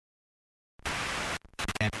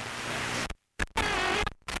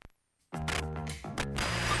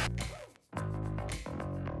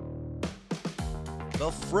the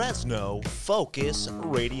Fresno Focus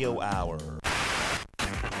Radio Hour.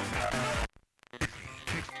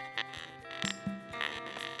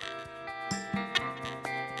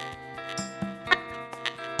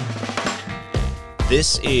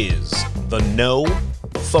 This is the No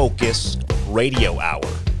Focus Radio Hour.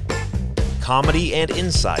 Comedy and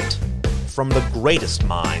insight from the greatest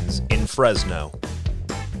minds in Fresno.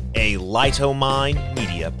 A Lightomine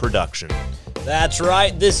Media production. That's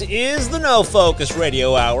right, this is the No Focus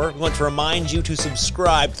Radio Hour. I want to remind you to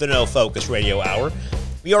subscribe to the No Focus Radio Hour.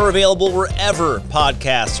 We are available wherever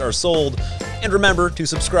podcasts are sold. And remember to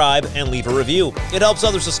subscribe and leave a review. It helps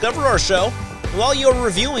others discover our show. While you're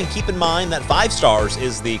reviewing, keep in mind that 5 stars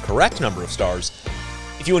is the correct number of stars.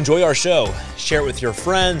 If you enjoy our show, share it with your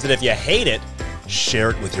friends, and if you hate it,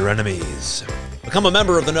 share it with your enemies. Become a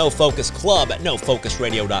member of the No Focus Club at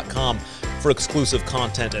nofocusradio.com for exclusive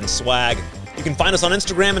content and swag. You can find us on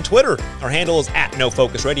Instagram and Twitter. Our handle is at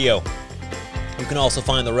NoFocusRadio. You can also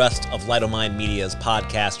find the rest of Lightomine Media's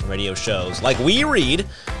podcast and radio shows, like We Read,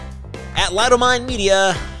 at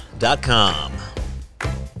lightominemedia.com.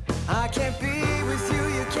 I can't be with you,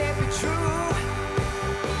 you can't be true.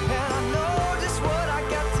 And I know just what I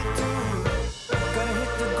got to do. Gonna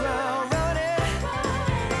hit the ground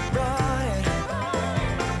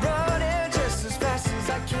running just as fast as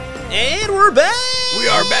I can. And we're back! We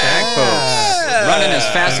are back, folks. Running as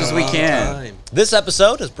fast as we can. This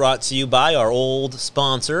episode is brought to you by our old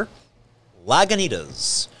sponsor,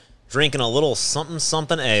 Lagunitas. Drinking a little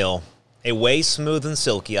something ale. A way smooth and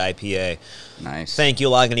silky IPA. Nice. Thank you,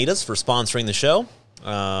 Lagunitas, for sponsoring the show,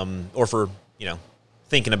 or for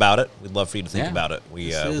thinking about it. We'd love for you to think about it.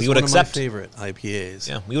 We would accept my favorite IPAs.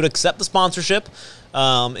 Yeah, we would accept the sponsorship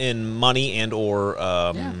in money and or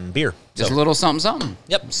beer. Just a little something.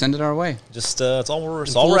 Yep. Send it our way. Just that's all we're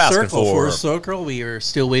asking for. Full circle. We are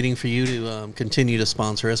still waiting for you to continue to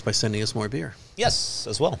sponsor us by sending us more beer. Yes,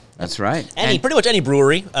 as well. That's right. Pretty much any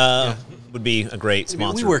brewery would be a great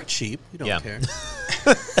sponsor. We work cheap. We don't care.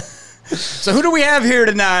 So who do we have here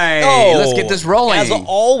tonight? Oh, let's get this rolling. As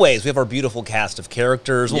always, we have our beautiful cast of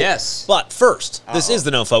characters. Yes. But first, this is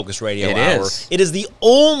the No Focus Radio Hour. It is the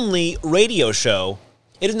only radio show.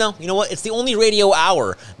 You know what? It's the only radio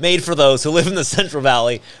hour made for those who live in the Central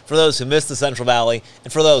Valley, for those who miss the Central Valley,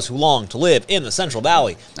 and for those who long to live in the Central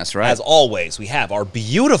Valley. That's right. As always, we have our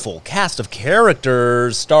beautiful cast of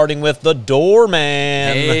characters, starting with the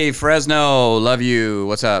Doorman. Hey, Fresno. Love you.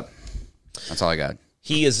 What's up? That's all I got.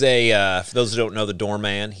 He is for those who don't know the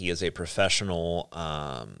Doorman, he is a professional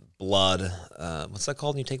blood, what's that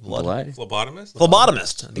called when you take blood? Phlebotomist?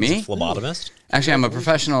 Phlebotomist. I think Me? he's a phlebotomist. Actually, I'm a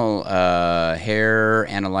professional hair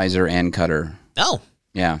analyzer and cutter. Oh.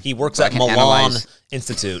 Yeah. He works So at I can Milan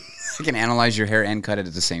Institute. I can analyze your hair and cut it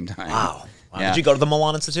at the same time. Wow. Yeah. Did you go to the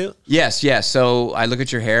Milan Institute? Yes. So I look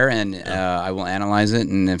at your hair and I will analyze it,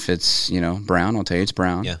 and if it's brown, I'll tell you it's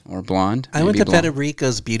brown. Yeah. Or blonde. I went to blonde.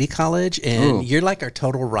 Federico's Beauty College, and you're like our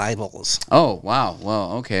total rivals. Oh wow.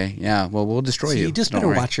 Well, okay. Yeah. Well, we'll destroy you. You just Don't better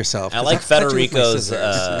worry. watch yourself. I like Federico's What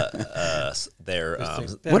are their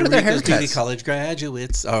haircuts? Beauty College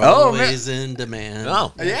graduates are Oh, always in demand.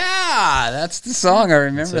 Oh. Yeah, that's the song. I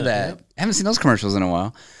remember that. I haven't seen those commercials in a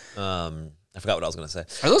while. I forgot what I was going to say.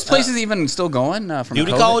 Are those places even still going from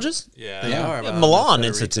Beauty COVID? colleges? Yeah. They are. Yeah, Milan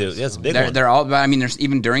Institute. Yeah, it's a big one. They're all. I mean, there's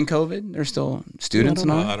even during COVID, there's still students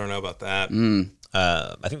and all. I don't know about that.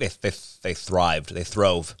 I think they thrived. They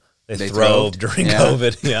throve. They throve during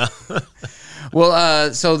COVID. Yeah.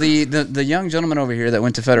 Well, so the young gentleman over here that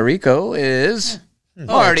went to Federico is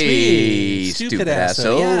Marty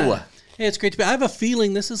Stupidasso. Yeah. Hey, it's great to be. I have a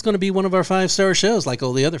feeling this is going to be one of our 5-star shows, like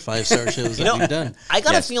all the other 5-star shows that we've done. I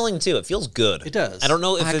got a feeling too. It feels good. It does. I don't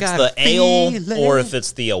know if I it's got the a ale feeling. or if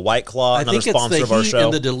it's the White Claw, I another think it's sponsor the of our heat show.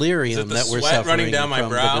 and the delirium the that we're sweat suffering running down my from.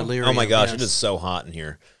 brow? The delirium, Oh my gosh, yes. it is so hot in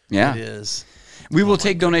here. Yeah, It is. we will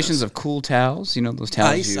take donations of cool towels. You know those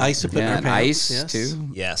towels. Ice to put in our and pants, ice yes. too.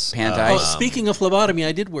 Yes. Pant Oh, ice. speaking of phlebotomy,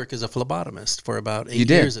 I did work as a phlebotomist for about 8 You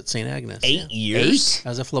did? years at St. Agnes. 8 years?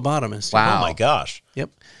 As a phlebotomist. Wow. Oh my gosh.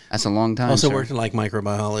 Yep. That's a long time. Also sir. worked in like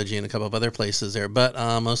microbiology and a couple of other places there, but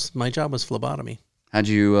my job was phlebotomy. How'd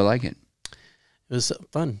you like it? It was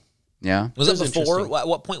fun. Yeah. Was it was before? interesting.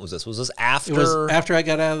 What point was this? Was this after? It was after I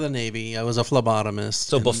got out of the Navy. I was a phlebotomist.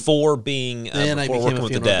 So before being then I before became working a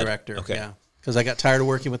with the funeral dead. director. Okay. Yeah. Because I got tired of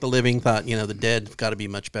working with the living, thought, the dead have got to be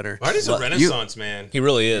much better. Marty's a renaissance man. He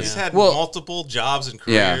really is. He's had Well, multiple jobs and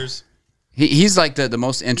careers. He's like the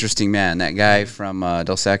most interesting man. That guy from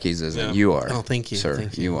Dos Equis is you are. Oh, thank you. sir.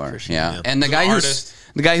 Thank you you. are. Appreciate Yeah. it. And the He's guy an who's artist.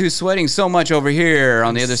 The guy who's sweating so much over here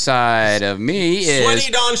on the other side of me is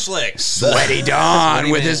Sweaty Don Schlick. Sweaty Don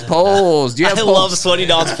with his poles. Do you have I poles? love Sweaty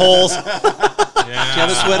Don's polls. Yeah. Do you have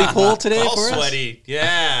a sweaty poll today All for us? sweaty.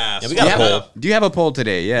 Yeah. Yeah, we got a poll. Do you have a poll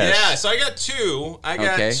today? Yes. Yeah, so I got two.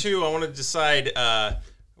 Okay. I want to decide.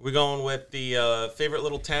 We're going with the favorite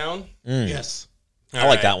little town. Yes. I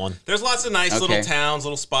like that one. There's lots of nice little towns,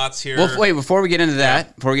 little spots here. Well, wait, before we get into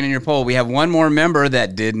that, before we get into your poll, we have one more member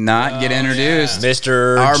that did not get introduced.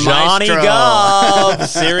 Mr. Our Johnny maestro.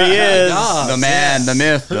 Gobbs. Here he is. The man, the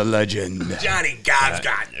myth, the legend. Johnny Gobbs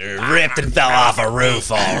got Ripped and fell off a roof,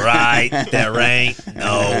 all right. There ain't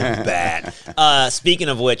no bet. Speaking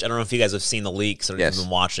of which, I don't know if you guys have seen the leaks or Yes. been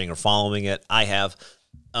watching or following it. I have.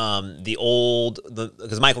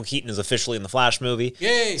 Because Michael Keaton is officially in the Flash movie.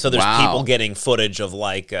 Yay. So there's Wow. people getting footage of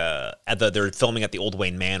they're filming at the old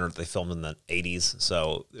Wayne Manor that they filmed in the 80s.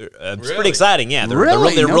 So it's pretty exciting. Yeah,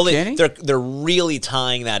 Really? No kidding? they're really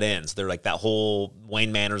tying that in. So they're like that whole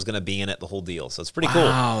Wayne Manor is going to be in it, the whole deal. So it's pretty cool.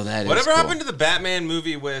 Wow, that is Whatever cool. happened to the Batman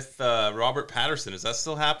movie with Robert Patterson? Is that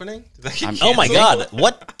still happening? Did that get Oh my canceled? God,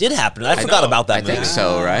 what did happen? I forgot know. about that I movie. think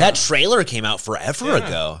so, right? That trailer came out forever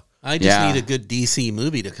ago. I just Yeah. need a good DC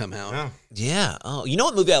movie to come out. Yeah. Yeah. Oh, you know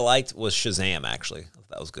what movie I liked was Shazam. Actually,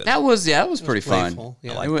 that was good. That was pretty fun. Playful.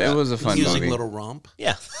 Yeah. It was a fun Using movie. little romp.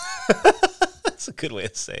 Yeah. That's a good way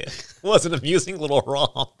to say it. It was an amusing little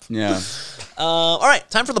romp. Yeah. All right,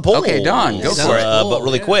 time for the poll. Okay, Don, go for it. But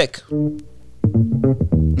really quick.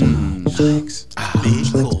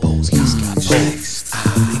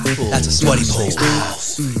 That's a sweaty pole.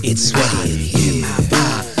 It's sweaty in here.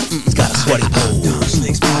 It's got a sweaty pole.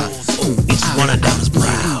 It's running down his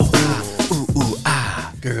brow.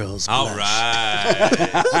 Girls. All blush. right.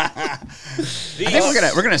 I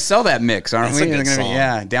think we're gonna sell that mix, aren't That's we? a good We're gonna- song.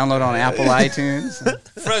 Yeah, download on Apple iTunes.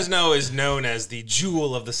 Fresno is known as the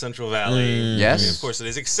jewel of the Central Valley. Yes. I mean, of course it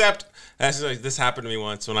is. Except, this happened to me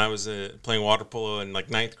once when I was playing water polo in like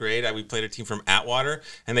 9th grade. We played a team from Atwater,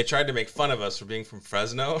 and they tried to make fun of us for being from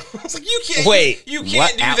Fresno. I was like, you can't. Wait, you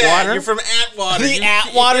what? can't do Atwater? that. You're from Atwater. The You-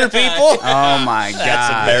 Atwater yeah. people? Oh my That's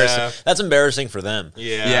god. embarrassing. Yeah. That's embarrassing for them.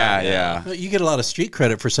 Yeah. You get a lot of street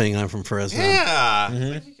credit for saying I'm from Fresno.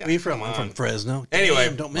 Yeah. Where you from? I'm from Fresno. Anyway,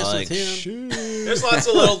 Damn, don't mess like, with him. There's lots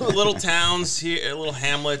of little towns here, little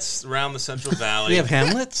hamlets around the Central Valley. We have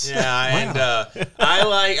Hamlets. Yeah, and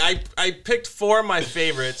I picked 4 of my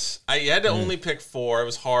favorites. I had to only pick 4. It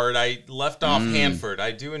was hard. I left off Hanford.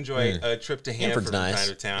 I do enjoy a trip to Hanford Hanford's from nice. time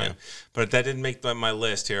to time, Yeah. but that didn't make my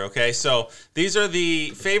list here. Okay, so these are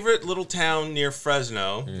the favorite little town near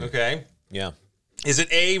Fresno. Okay, Yeah. is it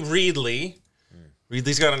A, Reedley?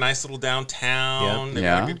 Reedley's got a nice little downtown. They've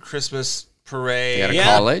got Yeah. a good Christmas parade. They got a Yeah.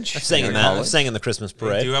 college. I've sang They in got a that. I've college. sang in the Christmas They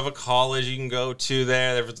parade. do have a college you can go to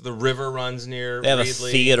there. The river runs near They have a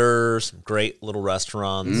Reedley. theater, some great little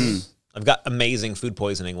restaurants. Mm. I've got amazing food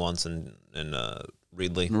poisoning once in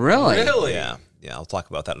Reedley. Really? Really? Yeah. Yeah, I'll talk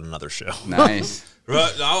about that in another show. Nice.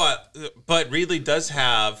 But Reedley does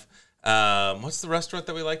have what's the restaurant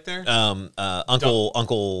that we like there?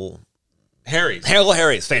 Uncle Harry's.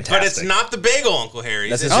 Harry's fantastic. But it's not the bagel Uncle Harry's.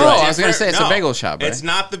 That's It's his a right. Oh, I was gonna different- say it's a bagel shop, right? It's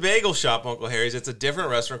not the bagel shop Uncle Harry's. It's a different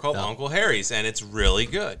restaurant called Uncle Harry's, and it's really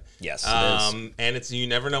good. Yes, it is. And it's you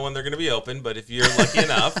never know when they're going to be open, but if you're lucky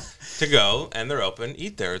enough to go and they're open,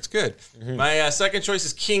 eat there. It's good. My second choice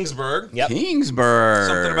is Kingsburg. Yep. Kingsburg.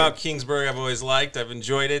 Something about Kingsburg I've always liked. I've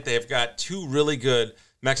enjoyed it. They've got 2 really good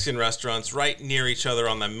Mexican restaurants right near each other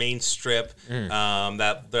on the main strip.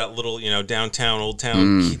 That little downtown Old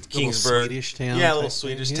Town Kingsburg, Swedish town yeah, a little type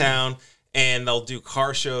Swedish thing, town. And they'll do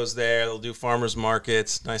car shows there. They'll do farmers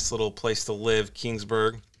markets. Nice little place to live,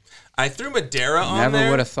 Kingsburg. I threw Madera on Never there.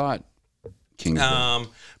 would have thought. Kingsburg.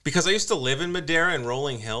 Because I used to live in Madera and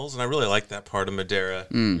Rolling Hills, and I really like that part of Madera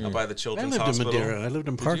out by the I Children's lived Hospital. in Madera. I lived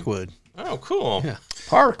in Parkwood. Oh, cool. Yeah.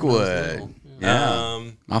 Parkwood.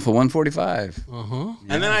 Yeah. Off of 145. And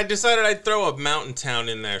then I decided I'd throw a mountain town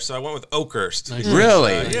in there, so I went with Oakhurst.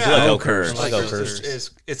 Really? Yeah. like Oakhurst. Oakhurst. Like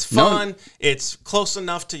Oakhurst. It's fun. It's close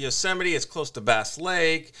enough to Yosemite. It's close to Bass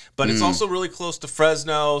Lake, but it's also really close to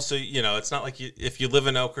Fresno. So it's not like if you live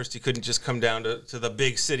in Oakhurst, you couldn't just come down to the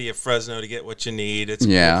big city of Fresno to get what you need. It's a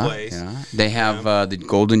cool place. Yeah. They have the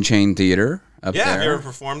Golden Chain Theater up Yeah, there. have you ever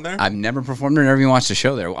performed there? I've never performed or never even watched a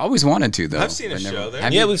show there. I always wanted to, though. I've seen a but never- show there.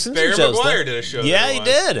 Have Yeah, you? we've seen Barry some shows. Maguire there. did a show Yeah, there he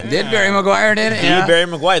once. did. Did Barry Maguire did it? Yeah. Barry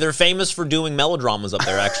Maguire. They're famous for doing melodramas up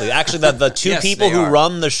there. Actually, the 2 Yes, people they who are.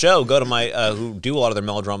 run the show go to my who do a lot of their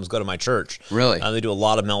melodramas go to my church. Really? They do a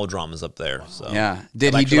lot of melodramas up there. So Yeah.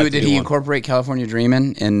 Did I'd he actually do? like to Did he one. incorporate California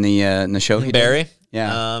Dreamin' in the show? He did? Barry?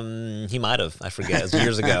 Yeah. He might have. I forget. It was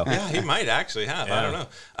years ago. Yeah, he might actually have. I don't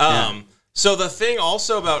know. So the thing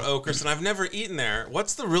also about Oakhurst, and I've never eaten there.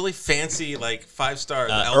 What's the really fancy 5-star?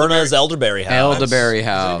 Erna's Elderberry House. Elderberry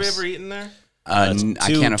House. Has anybody ever eaten there? I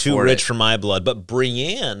can't afford too rich it. for my blood. But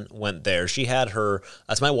Brienne went there. She had her.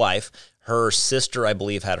 That's my wife. Her sister, I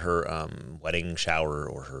believe, had her wedding shower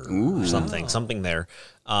or something there.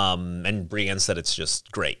 And Brienne said it's just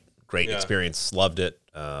great experience. Loved it.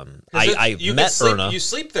 I met Erna. You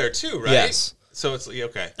sleep there too, right? Yes. So it's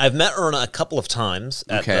okay. I've met Erna a couple of times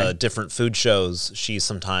at different food shows. She's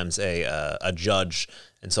sometimes a judge,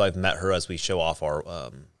 and so I've met her as we show off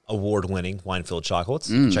our award-winning wine-filled chocolates.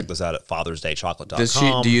 Check this out at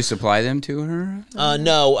FathersDayChocolate.com. Do you supply them to her?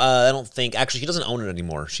 No, I don't think. Actually, she doesn't own it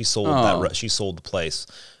anymore. She sold she sold the place,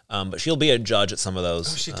 but she'll be a judge at some of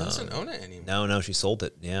those. Oh, she doesn't own it anymore. No, she sold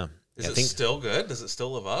it. Yeah. Is it still good? Does it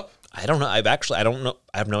still live up? I don't know. I don't know.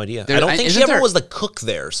 I have no idea. I don't think she ever was the cook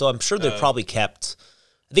there, so I'm sure they probably kept.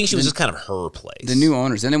 I think she was just kind of her place. The new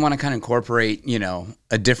owners, then they want to kind of incorporate,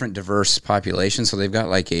 a different, diverse population. So they've got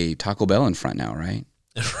like a Taco Bell in front now, right?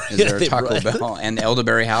 Is there a Taco Bell and the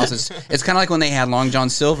Elderberry House? It's kind of like when they had Long John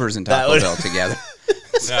Silver's and Taco Bell together.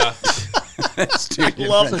 Yeah.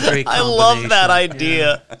 I love that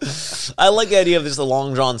idea. Yeah. I like the idea of just the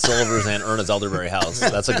Long John Silver's and Erna's Elderberry House.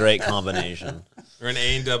 That's a great combination. Or an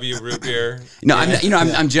A&W root beer. No,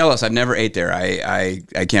 I'm jealous. I've never ate there. I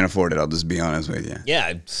can't afford it. I'll just be honest with you. Yeah,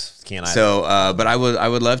 I can't. So, but I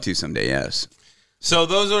would love to someday. Yes. So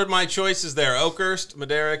those are my choices there: Oakhurst,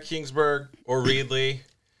 Madera, Kingsburg, or Reedley.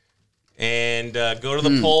 And go to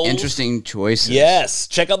the polls. Interesting choices. Yes,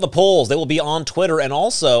 check out the polls. They will be on Twitter. And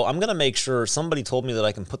also, I'm going to make sure somebody told me that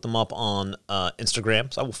I can put them up on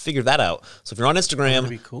Instagram. So I will figure that out. So if you're on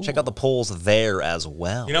Instagram, check out the polls there as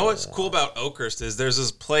well. You know what's cool about Oakhurst is there's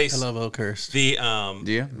this place. I love Oakhurst. Do you?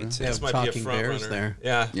 Me too. This might be a front runner there.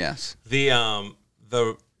 Yeah. Yes. The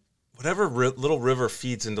whatever little river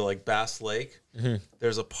feeds into Bass Lake. Mm-hmm.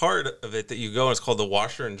 There's a part of it that you go and it's called the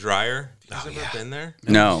washer and dryer. Have you guys ever been there?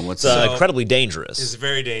 No. What's incredibly dangerous. It's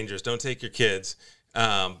very dangerous. Don't take your kids.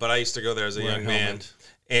 But I used to go there as a young man.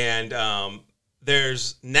 And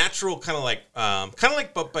there's natural kind of like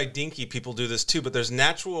but by Dinky people do this too, but there's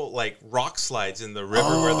natural rock slides in the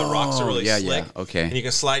river where the rocks are really slick. Yeah. Okay. And you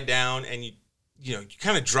can slide down and you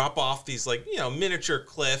kind of drop off these miniature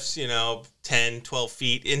cliffs, 10, 12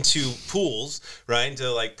 feet into pools, right?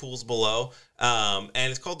 Into pools below. And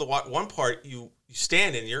it's called the one part you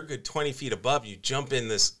stand in, you're a good 20 feet above, you jump in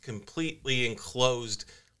this completely enclosed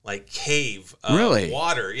cave of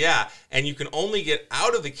water. Yeah. And you can only get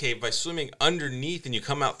out of the cave by swimming underneath and you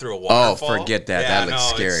come out through a waterfall. Oh, forget that. That looks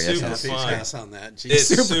scary. It's super fun. On that. It's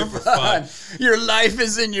super fun. Your life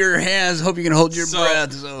is in your hands. Hope you can hold your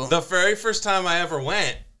breath. So. The very first time I ever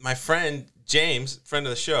went, my friend James, friend of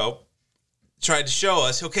the show, tried to show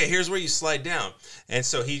us, okay, here's where you slide down. And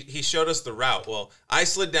so he showed us the route. Well, I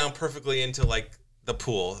slid down perfectly into the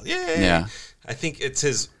pool. Yay. Yeah. I think it's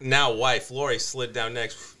his now wife, Lori, slid down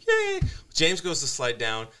next. Yay. James goes to slide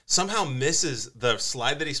down, somehow misses the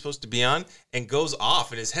slide that he's supposed to be on and goes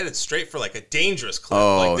off and is headed straight for a dangerous cliff.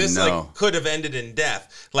 Oh, this no. Could have ended in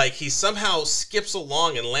death. He somehow skips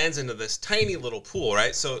along and lands into this tiny little pool,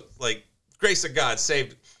 right? So grace of God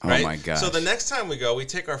saved. Right? Oh my gosh. So the next time we go, we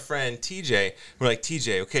take our friend TJ. We're like,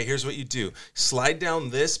 TJ, okay, here's what you do. Slide down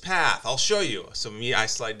this path. I'll show you. So I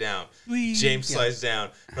slide down. James slides down.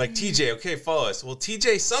 We're like, TJ, okay, follow us. Well,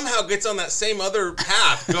 TJ somehow gets on that same other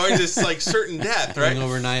path, going to certain depth, right? Going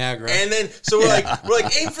over Niagara. And then so we're like,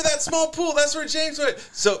 aim for that small pool. That's where James went.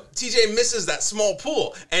 So TJ misses that small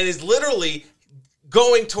pool and is literally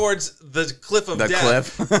going towards the cliff of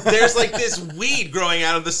death. There's this weed growing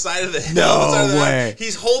out of the side of the hill. No way.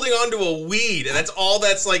 He's holding onto a weed, and that's all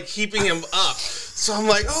that's keeping him up. So I'm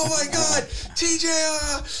like, oh my God,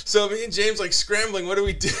 TJ. So me and James scrambling. What do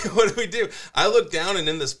we do? What do we do? I look down, and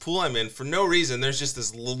in this pool I'm in, for no reason, there's just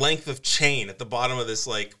this length of chain at the bottom of this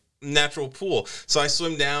natural pool. So I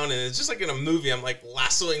swim down, and it's just like in a movie. I'm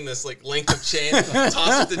lassoing this length of chain,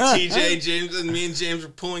 toss it to TJ. James and me and James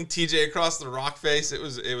were pulling TJ across the rock face. It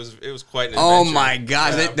was quite an adventure. Oh my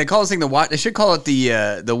gosh! Yeah. They call this thing they should call it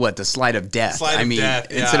the slide of death. Slide of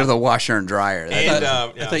death, instead of the washer and dryer. I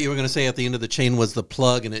thought you were going to say at the end of the chain was the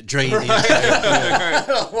plug and it drained the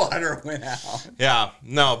the water went out. Yeah,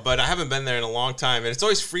 no, but I haven't been there in a long time, and it's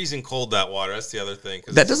always freezing cold, that water. That's the other thing.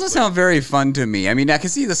 That doesn't sound very fun to me. I mean, I can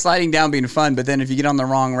see the sliding down being fun, but then if you get on the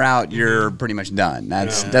wrong route, you're pretty much done.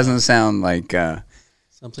 Doesn't sound like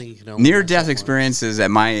something you can. Near-death experiences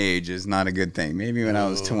at my age is not a good thing. Maybe when I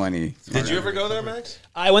was 20. Did you ever go there, Max?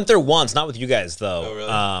 I went there once, not with you guys though.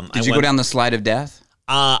 Oh, really? Did you go down the slide of death?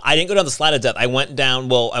 I didn't go down the slide of death. I went down.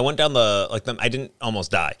 Well, I went down I didn't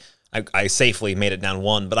almost die. I safely made it down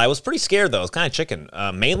one, but I was pretty scared though. I was kind of chicken,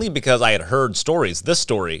 mainly because I had heard this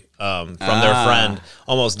story from their friend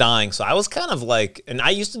almost dying. So I was kind of like, and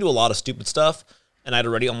I used to do a lot of stupid stuff, and I'd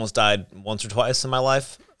already almost died once or twice in my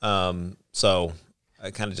life. So I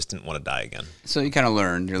kind of just didn't want to die again. So you kind of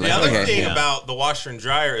learned. You're The like, other okay. thing about the washer and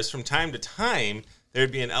dryer is from time to time,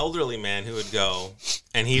 there'd be an elderly man who would go,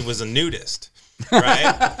 and he was a nudist.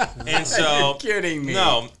 Right, and so You're kidding me.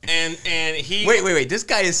 No, and he Wait. This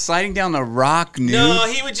guy is sliding down the rock nude. No,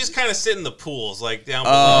 he would just kind of sit in the pools, like down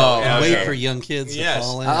below. Oh, Yeah, Wait okay. for young kids to Yes.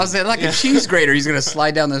 fall in. I was like a cheese grater. He's gonna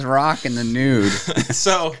slide down this rock in the nude.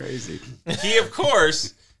 So Crazy. he, of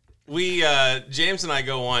course, we James and I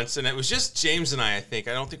go once, and it was just James and I think.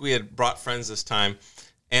 I don't think we had brought friends this time.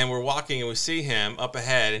 And we're walking, and we see him up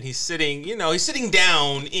ahead, and he's sitting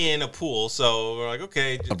down in a pool. So we're like,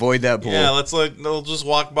 okay, Avoid that pool. yeah, we'll just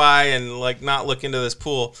walk by and like not look into this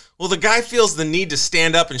pool. Well, the guy feels the need to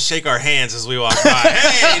stand up and shake our hands as we walk by.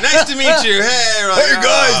 Hey, nice to meet you. Hey, we're like, Hey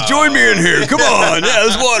guys, join me in here. Come on. Yeah,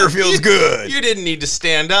 this water feels good. You didn't need to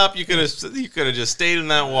stand up. You could have just stayed in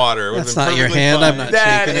that water. It would've That's been not your perfectly hand. fine. I'm not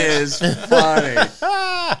That shaking it. is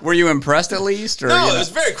funny. Were you impressed at least? Or, No, you it know? was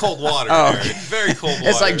very cold water. Oh, Eric. okay. Very cold water.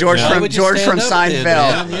 It's like George Why from would you stand up Seinfeld.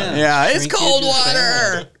 then, man? Yeah, Yeah. it's Shrinkage cold is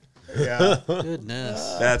water.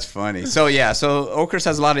 Goodness. That's funny. So Oakhurst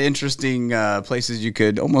has a lot of interesting places you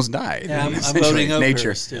could almost die. Yeah, I'm Essentially, voting nature.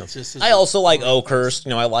 Oakhurst. It's just I also like Oakhurst.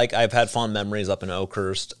 I've had fond memories up in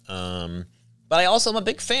Oakhurst. But I also am a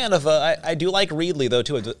big fan of. I do like Reedley though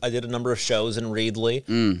too. I did a number of shows in Reedley.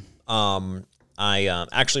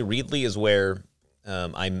 Actually Reedley is where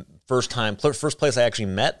first place I actually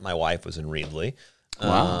met my wife was in Reedley.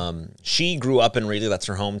 Wow. She grew up in Reedley. That's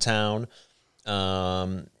her hometown.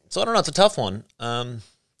 So I don't know. It's a tough one.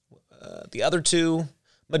 The other two,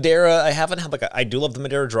 Madeira. I haven't had I do love the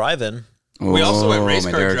Madeira Drive-In. We also went race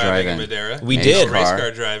car Madeira driving in Drive-In. Madeira. We Race did. car. Race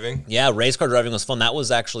car driving. Yeah, race car driving was fun. That was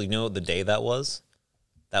actually, the day that was?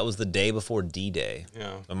 That was the day before D-Day.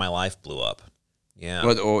 Yeah. When my life blew up. Yeah.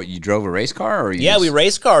 You drove a race car, or you Yeah, just... we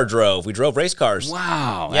race car drove. We drove race cars.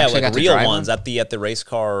 Wow. Yeah, Actually like got to real drive ones one? at the race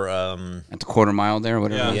car. At the quarter mile there,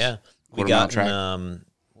 whatever. Yeah. it was. Yeah. We Quarter mile got track.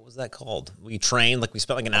 what was that called? We trained, we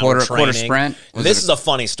spent an hour Quarter training. sprint? Was This it is a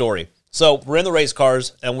funny story. So we're in the race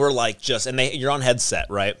cars, and we're you're on headset,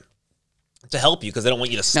 right? To help you, because they don't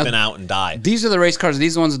want you to spin out and die. These are the race cars.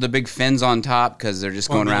 These ones with the big fins on top because they're just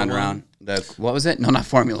going round and round. What was it? No, not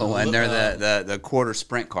Formula One. They're the quarter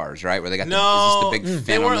sprint cars, right? Where they got No, the big fin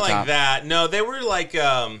they on weren't the like top. that. No, they were like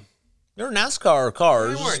They're NASCAR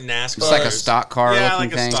cars. they weren't NASCAR. It's like a stock car Yeah, looking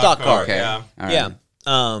like a thing. stock car. Okay. Yeah. All right. Yeah.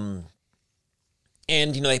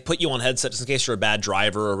 And they put you on headset just in case you're a bad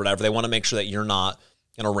driver or whatever. They want to make sure that you're not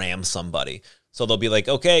going to ram somebody. So they'll be like,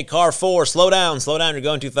 okay, car 4, slow down, you're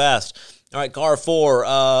going too fast. All right, car 4,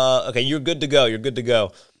 okay, you're good to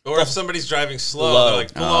go. Or if somebody's driving slow, Low. they're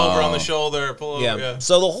like, pull over on the shoulder, pull over. Yeah. Yeah.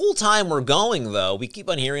 So the whole time we're going, though, we keep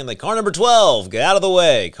on hearing, car number 12, get out of the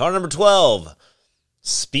way. Car number 12,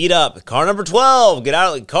 speed up. Car number 12, get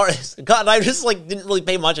out of the car. God, I just, didn't really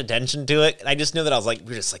pay much attention to it. And I just knew that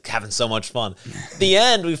we're just, having so much fun. At the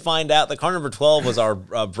end, we find out that car number 12 was our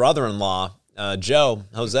brother-in-law,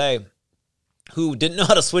 Jose, who didn't know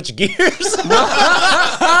how to switch gears. So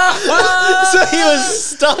he was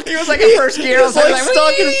stuck. He was in first gear. He was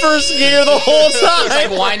stuck in first gear the whole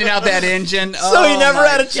time. Winding out that engine. So he never my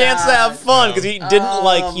had a chance to have fun because he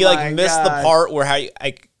didn't missed the part where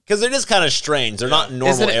because it is kind of strange. They're not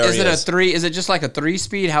normal areas. Is it a 3? Is it just like a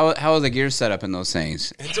 3-speed? How are the gears set up in those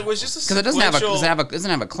things? It was just a Because it doesn't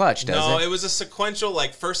have a clutch, does No, it? it was a sequential.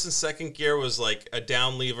 First and second gear was a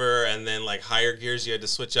down lever, and then higher gears you had to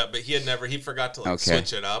switch up. But he forgot to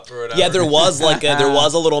switch it up or whatever. Yeah, there was there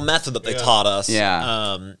was a little method that they taught us.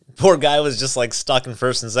 Yeah. Poor guy was just stuck in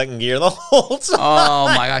first and second gear the whole time. Oh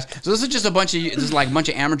my gosh! So this is just a bunch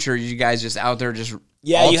of amateurs. You guys just out there just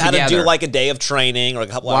Yeah, all you had to do together. a day of training or a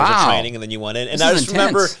couple hours of Wow. training, and then you went in. And This I is just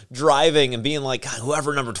remember intense. driving and being like, God,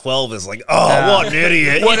 whoever number 12 is, what an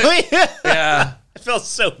idiot. Yeah. I felt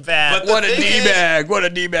so bad. But What a thing is- D-bag! What a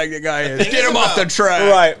D-bag the guy is! thing Get is him off the about-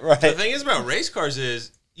 track! The Right. thing is about race cars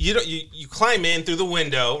is you climb in through the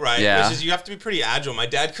window, right? Yeah. Which is you have to be pretty agile. My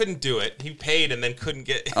dad couldn't do it. He paid and then couldn't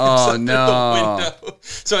get Oh, himself through no. the window.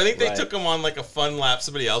 So I think they took him on a fun lap.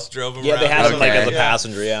 Somebody else drove him Yeah, around. they had him Okay. as a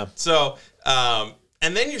passenger, yeah. So,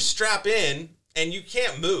 and then you strap in, and you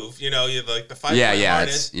can't move, you know, you like the 5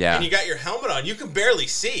 harness, and you got your helmet on, you can barely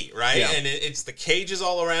see, right? Yeah. And it's the cages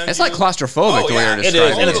all around. It's you. like claustrophobic the way you're It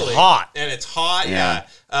describing is, and it's hot. And it's hot, Yeah.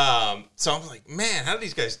 So I'm like, man, how do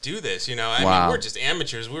these guys do this? You know, I Wow. mean, we're just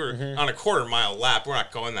amateurs. We were on a quarter-mile lap. We're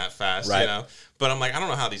not going that fast, Right. you know. But I'm like, I don't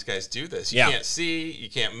know how these guys do this. You Yeah. can't see, you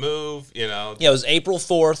can't move, you know. Yeah, it was April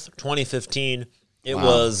 4th, 2015. It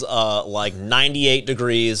was like 98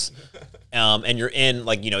 degrees. And you're in,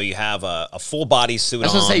 like, you know, you have a full body suit on. I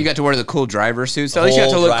was going to say, you got to wear the cool driver suit, so at least you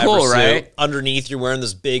have to whole look driver cool, suit. right? Underneath, you're wearing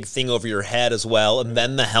this big thing over your head as well, and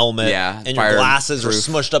then the helmet. Yeah, and your glasses are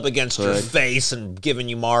fireproof smushed up against your hood. face and giving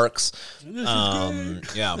you marks.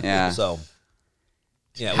 Yeah. So,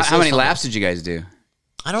 yeah. It was How so many fun. laps did you guys do?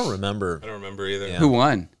 I don't remember. I don't remember either. Yeah. Who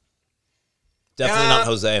won? Definitely not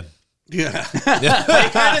Jose. Yeah. They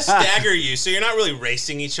kind of stagger you, so you're not really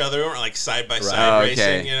racing each other or like side by side Oh,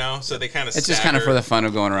 okay. racing, you know. So they kind of It's just kind of for the fun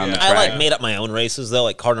of going around the track. I like made up my own races though.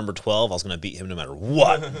 Like car number 12, I was going to beat him no matter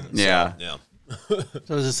what. Yeah. Yeah.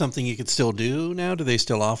 So is this something you could still do now? Do they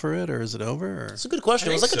still offer it, or is it over? Or? It's a good question.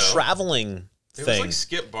 I It was like think a so. traveling It was thing. like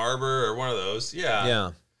Skip Barber or one of those. Yeah. Yeah.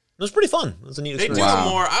 It was pretty fun. It was a neat They do experience. it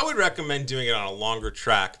more. I would recommend doing it on a longer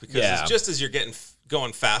track because Yeah. it's just as you're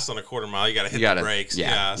going fast on a quarter mile, you got to hit gotta- the brakes.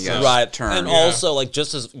 yeah, you so- gotta- Right. turn, And yeah. also, like,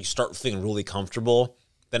 just as you start feeling really comfortable,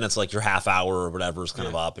 then it's like your half hour or whatever is kind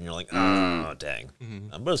of up, and you're like, oh, dang.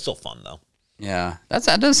 But it's still fun, though. Yeah, that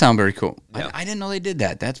does sound very cool. Yeah. I didn't know they did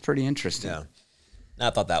that. That's pretty interesting. Yeah. I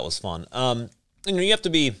thought that was fun. You know, you don't have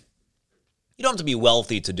to be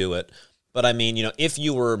wealthy to do it. But I mean, you know, if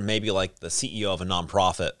you were maybe like the CEO of a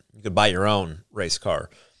nonprofit, you could buy your own race car.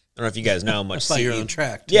 I don't know if you guys know how much Buy your own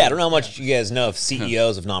track. too. Yeah, I don't know how much you guys know if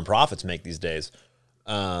CEOs of nonprofits make these days.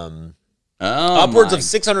 Oh, Upwards my of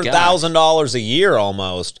 $600,000 a year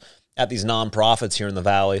almost at these nonprofits here in the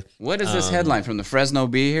Valley. gosh. What is this headline from the Fresno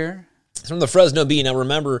Bee here? It's from the Fresno Bee. Now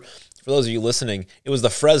remember, for those of you listening, it was the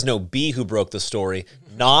Fresno Bee who broke the story,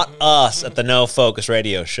 not us at the No Focus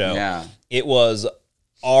Radio Show. Yeah. It was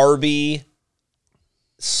Arby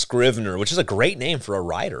Scrivener, which is a great name for a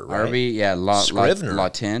writer, right? Arby, yeah, Scrivener.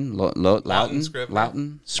 Loughton, Scrivener.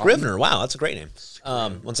 Loughton. Scrivener. Wow, that's a great name.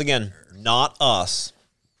 Once again, not us.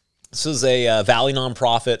 This is a Valley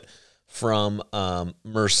nonprofit from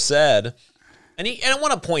Merced. And I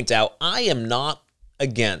want to point out, I am not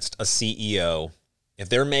against a CEO if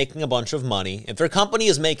they're making a bunch of money, if their company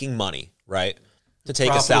is making money, right, to take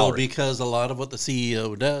a Profitable salary. because a lot of what the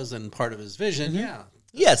CEO does and part of his vision, yeah.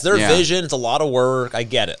 Yeah, it's their Yeah. vision. It's a lot of work. I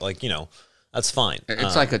get it. Like, you know, that's fine.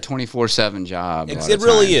 It's like a 24/7 job. a lot It of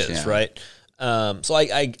really times, is, yeah. right? So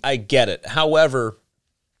I get it. However,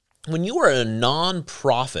 when you are a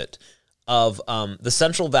nonprofit of the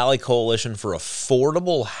Central Valley Coalition for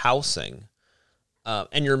Affordable Housing,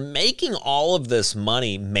 and you're making all of this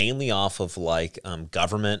money mainly off of like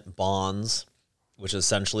government bonds, which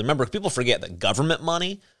essentially, remember, people forget that government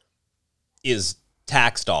money is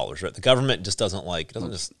tax dollars, right? The government just doesn't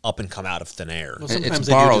just up and come out of thin air. Well, It's sometimes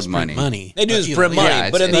they borrowed do just print money. money. They do But, just you print know, money, yeah,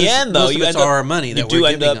 but in it's- the end, though, most of you it's end up, our money you that do we're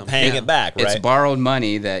end up giving them. paying Yeah. it back, right? It's borrowed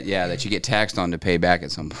money that you get taxed on to pay back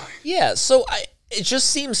at some point. Yeah, so it just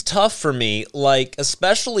seems tough for me, like,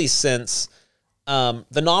 especially since the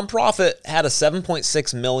nonprofit had a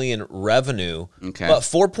 $7.6 million revenue, Okay. but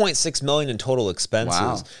 $4.6 million in total expenses.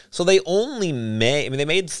 Wow. So they only they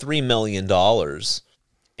made $3 million,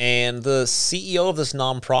 and the CEO of this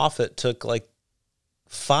nonprofit took like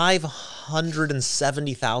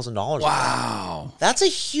 $570,000. Wow. That's a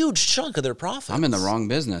huge chunk of their profits. I'm in the wrong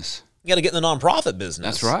business. You got to get in the nonprofit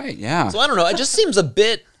business. That's right. Yeah. So I don't know. It just seems a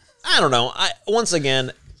bit. I don't know. Once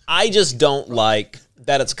again, I just don't like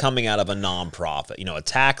that it's coming out of a nonprofit. You know, a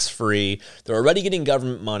tax-free. They're already getting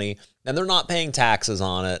government money, and they're not paying taxes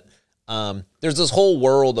on it. There's this whole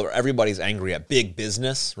world where everybody's angry at big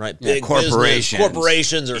business, right? Big corporations. business.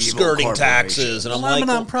 Corporations are Evil skirting corporations. taxes, and Well, I'm I'm like,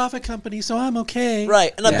 a nonprofit company, so I'm okay.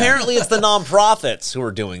 right? And apparently, it's the nonprofits who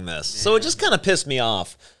are doing this. So it just kind of pissed me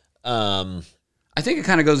off. I think it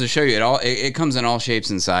kind of goes to show you it comes in all shapes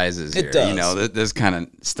and sizes. It here, does. You know, this kind of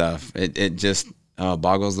stuff. It just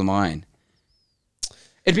boggles the mind.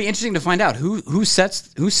 It'd be interesting to find out who sets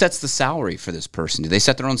the salary for this person. Do they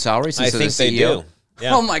set their own salary? Since I they're think the they CEO? do.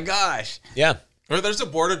 Yeah. Oh my gosh. Yeah. Or there's a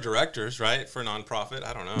board of directors, right, for a nonprofit.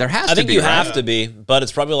 I don't know. There has I to think be. you right? have to be, but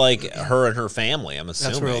it's probably like her and her family, I'm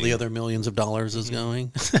assuming. That's where all the other millions of dollars is going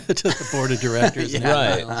to the board of directors. and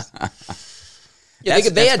Right. everything else. Yeah, That's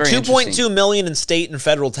they had very 2.2 million in state and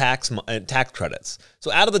federal tax credits.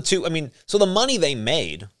 So out of the two, I mean, so the money they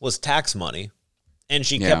made was tax money, and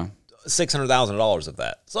she kept $600,000 of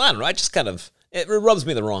that. So I don't know. I just kind of it rubs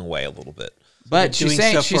me the wrong way a little bit. But doing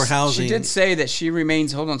stuff for housing. She did say that she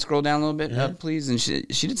remains. Hold on, scroll down a little bit, please. And she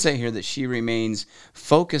did say here that she remains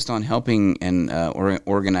focused on helping and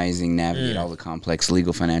organizing, navigate all the complex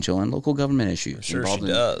legal, financial, and local government issues. Sure, she involved in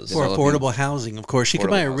does. For developing- affordable housing, of course. She could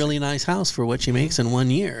buy a really nice house for what she makes in 1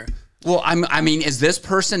 year. Well, I mean, is this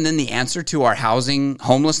person then the answer to our housing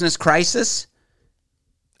homelessness crisis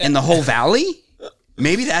in the whole valley?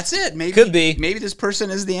 Maybe that's it. Maybe Could be. Maybe this person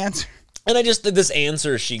is the answer. And I just think this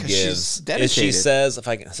answer she she's gives is she dedicated. says,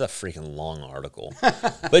 it's a freaking long article,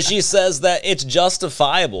 but she says that it's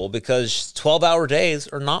justifiable because 12-hour days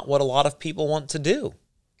are not what a lot of people want to do.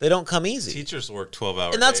 They don't come easy. Teachers work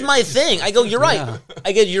 12-hour And that's days. my thing. I go, you're right.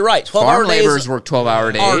 I get you're right. 12-hour Farm days laborers work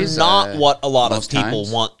 12-hour days. are not what a lot of most people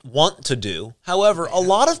times. want to do. However, a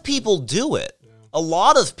lot of people do it. A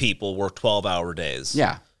lot of people work 12-hour days.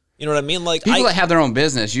 Yeah. You know what I mean? Like People that have their own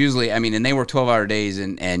business usually, I mean, and they work 12-hour days,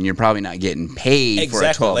 and you're probably not getting paid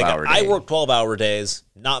exactly. for a 12-hour Like day. I work 12-hour days,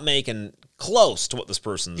 not making close to what this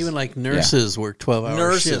person's. Even like nurses work 12-hour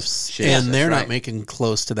Nurses. shifts, and they're that's not right. making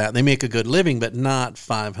close to that. They make a good living, but not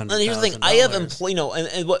 $500,000. And here's the thing: I have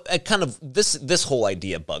and what I kind of this whole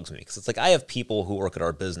idea bugs me because it's like I have people who work at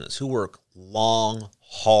our business who work long,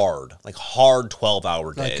 hard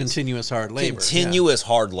 12-hour days, like continuous hard labor. continuous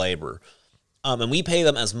hard labor. And we pay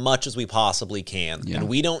them as much as we possibly can, and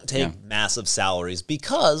we don't take massive salaries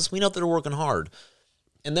because we know that they're working hard.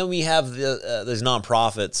 And then we have these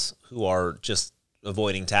nonprofits who are just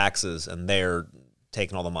avoiding taxes, and they're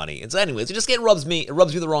taking all the money. And so, anyways, it rubs me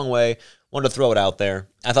the wrong way. Wanted to throw it out there.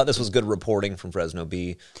 I thought this was good reporting from Fresno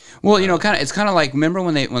B. Well, you know, it's kind of like, remember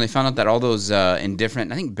when they found out that all those in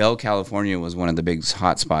different, I think Bell, California was one of the big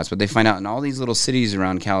hot spots, but they find out in all these little cities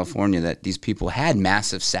around California that these people had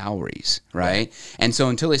massive salaries, right? And so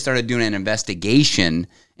until they started doing an investigation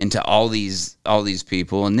into all these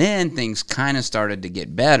people, and then things kind of started to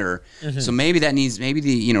get better. So maybe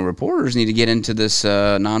the reporters need to get into this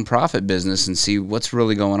nonprofit business and see what's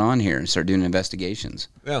really going on here and start doing investigations.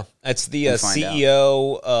 Yeah, it's the And find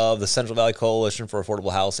CEO of the Central Valley Coalition for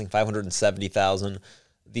Affordable Housing, $570,000.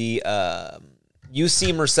 The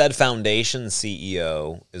UC Merced Foundation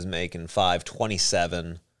CEO is making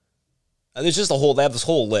 $527,000. There's just they have this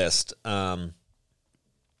whole list. And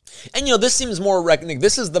this seems more reckoning.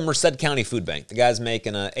 This is the Merced County Food Bank. The guy's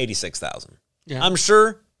making $86,000. Yeah. I'm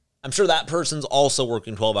sure that person's also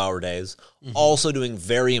working 12-hour days, also doing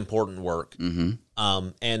very important work, and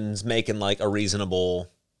is making like a reasonable,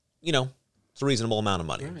 it's a reasonable amount of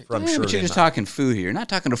money. For, I'm sure. But you're the just amount. talking food here. You're not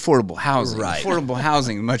talking affordable housing. Right. Affordable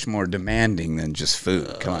housing is much more demanding than just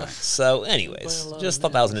food. Come on. So, anyways, just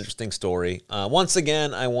thought that was an interesting story. Once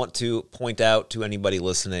again, I want to point out to anybody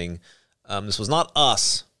listening, this was not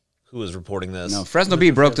us who was reporting this. No, Fresno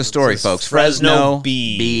B broke the story, folks. Fresno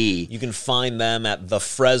B. You can find them at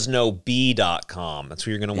thefresnob.com. That's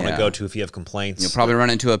where you're going to want to go to if you have complaints. You'll probably run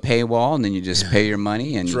into a paywall, and then you just pay your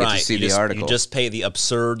money, and you get to see the article. You just pay the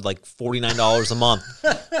absurd, like $49 a month.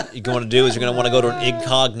 What you're going to do is you're going to want to go to an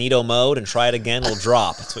incognito mode and try it again. It'll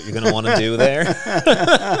drop. That's what you're going to want to do there.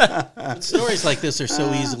 Stories like this are so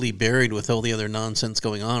easily buried with all the other nonsense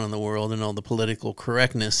going on in the world and all the political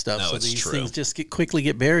correctness stuff. No, So it's these true. things just quickly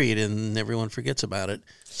get buried and everyone forgets about it.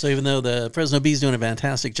 So even though the Fresno Bee is doing a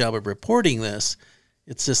fantastic job of reporting this,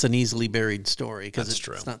 it's just an easily buried story because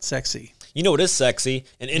it's not sexy. You know what is sexy?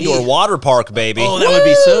 An indoor water park, baby. Oh, that would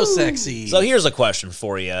be so sexy. So here's a question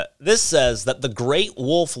for you. This says that the Great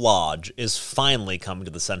Wolf Lodge is finally coming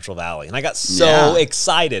to the Central Valley, and I got so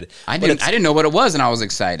excited. I didn't know what it was, and I was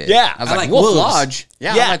excited. Yeah. I was I like, like Wolf wolves. Lodge.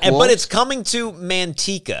 Yeah, I like but wolves. it's coming to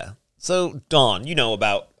Manteca. So, Dawn, you know more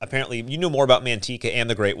about Manteca and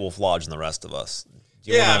the Great Wolf Lodge than the rest of us.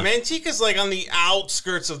 Do you wanna- Manteca's like on the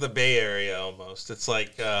outskirts of the Bay Area almost. It's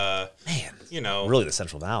like, really the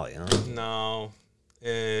Central Valley, huh? no,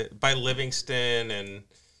 by Livingston and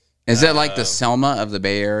Is that like the Selma of the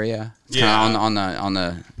Bay Area? It's kind of on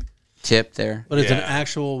the tip there. But it's an Yeah.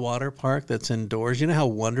 actual water park that's indoors. You know how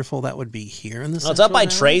wonderful that would be here in the No, it's up by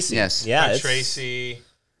Central Valley? Tracy. Yes. Yeah, by it's- Tracy,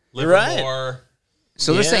 You're right. Livermore.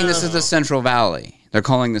 So they're saying this is the Central Valley. They're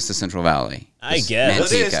calling this the Central Valley. I This guess. Well,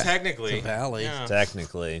 it is Manteca. technically. It's a valley. Yeah.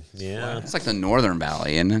 Technically, yeah. It's like the Northern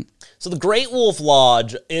Valley, isn't it? So the Great Wolf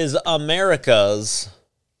Lodge is America's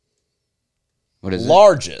What is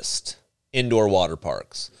largest indoor water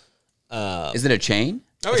parks. it? Is it a chain?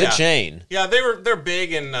 Oh, It's yeah. a chain. Yeah, they're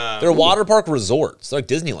big and They're water park resorts. They're like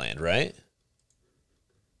Disneyland, right?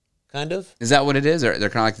 Kind of. Is that what it is? Or they're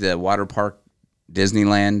kind of like the water park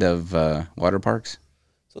Disneyland of water parks?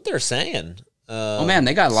 That's what they're saying. Oh man,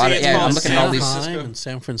 they got a lot See, of. it's Yeah, called I'm looking at all these. Anaheim and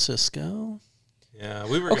San Francisco. Yeah,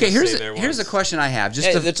 we were Okay, gonna stay there here's a once. question I have.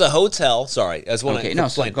 It's a hotel. Sorry, I just want Okay, to no,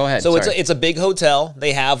 explain. go ahead, So sorry. it's a big hotel.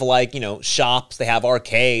 They have shops. They have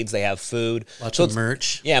arcades. They have food. Lots So of it's-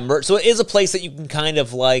 merch. Yeah, merch. So it is a place that you can kind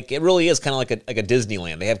of like. It really is kind of like a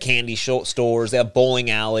Disneyland. They have candy stores. They have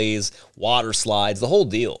bowling alleys, water slides, the whole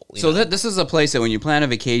deal. you So know? this is a place that when you plan a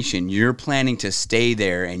vacation, you're planning to stay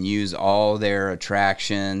there and use all their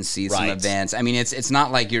attractions, see some Right. events. I mean, it's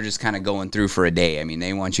not like you're just kind of going through for a day. I mean,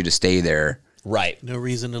 they want you to stay there. right. No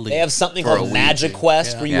reason to leave. They have something For a called week. Magic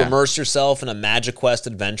Quest, where you Yeah. immerse yourself in a Magic Quest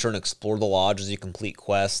adventure and explore the lodge as you complete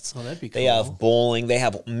quests. Oh, that'd be They cool. have bowling. They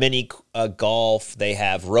have mini golf. They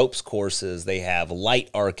have ropes courses. They have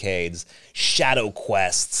light arcades, shadow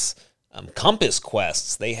quests, compass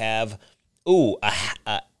quests. They have theaters.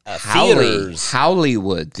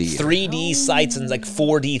 Hollywood Theater. 3D sites and like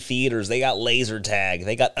 4D theaters. They got laser tag.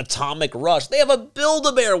 They got Atomic Rush. They have a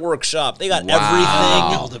Build-A-Bear workshop. They got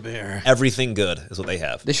Build-A-Bear. everything good is what they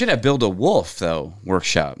have. They should have Build a Wolf though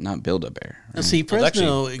workshop, not Build a Bear. Now, see, Well, actually,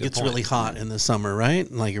 Fresno, it good gets point. really hot in the summer,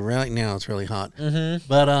 right? Like right now, it's really hot. Mm-hmm.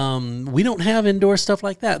 But we don't have indoor stuff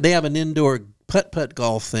like that. They have an indoor putt-putt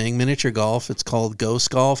golf thing, miniature golf. It's called Ghost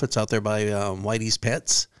Golf. It's out there by Whitey's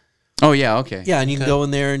Pets. Oh yeah, okay. Yeah, and you can go in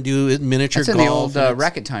there and do miniature That's in golf. the old and it's-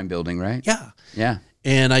 Racket Time building, right? Yeah. Yeah.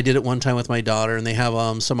 And I did it one time with my daughter, and they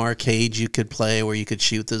have some arcades you could play where you could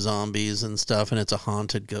shoot the zombies and stuff, and it's a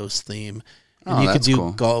haunted ghost theme. And Oh, you could that's do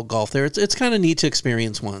cool. golf there. It's kind of neat to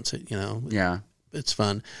experience once, Yeah. It's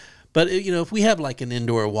fun. But, if we have like an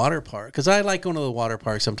indoor water park, because I like going to the water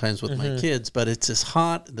park sometimes with my kids, but it's just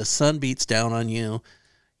hot, the sun beats down on you.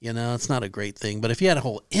 It's not a great thing. But if you had a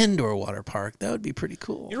whole indoor water park, that would be pretty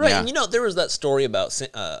cool. You're right. Yeah. And there was that story about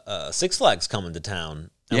Six Flags coming to town.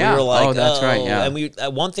 And Yeah. we were like, Oh, that's right, yeah.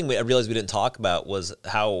 And one thing I realized we didn't talk about was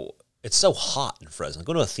how it's so hot in Fresno.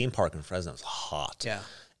 Going to a theme park in Fresno is hot. Yeah.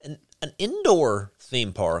 And an indoor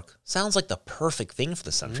theme park sounds like the perfect thing for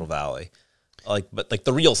the Central Valley. But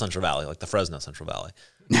the real Central Valley, like the Fresno Central Valley.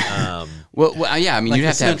 Well, yeah. I mean, Like you'd the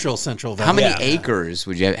have to have. Central Valley. How many Yeah. acres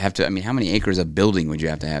would you have to? I mean, how many acres of building would you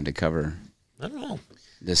have to cover I don't know.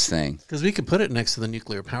 this thing? Because we could put it next to the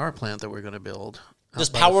nuclear power plant that we're going to build.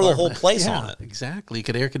 Just out by power the whole farmland. place Yeah, on it. Exactly. You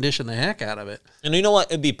could air condition the heck out of it. And you know what?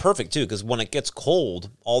 It'd be perfect, too, because when it gets cold,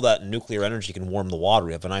 all that nuclear energy can warm the water.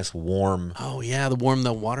 We have a nice warm... Oh, yeah, the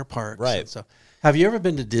water parks. Right. And stuff. Have you ever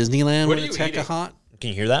been to Disneyland What when are it's you hecka eating? hot? Can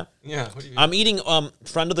you hear that? Yeah. What do you I'm eating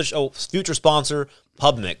friend of the show, future sponsor,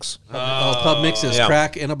 Pub Mix. Pub Mix is Yeah.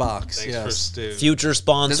 crack in a box. Thanks yes. for Stu. Future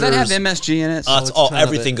sponsors. Does that have MSG in it? Utz, it's a ton of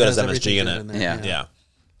everything it. good Has has MSG in everything it. good in there, Yeah.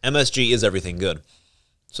 Yeah. MSG is everything good.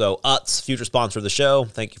 So Utz, future sponsor of the show.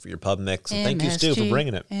 Thank you for your Pub Mix. And thank you, Stu, for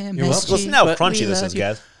bringing it. You're welcome. Listen how But crunchy we this love is, you.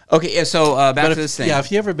 guys. Okay, yeah, so back But to if, this thing. yeah,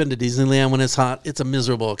 if you ever been to Disneyland when it's hot, it's a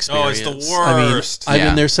miserable experience. the I mean, worst. I've Yeah.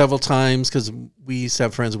 been there several times because we used to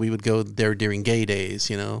have friends. We would go there during gay days,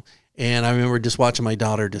 And I remember just watching my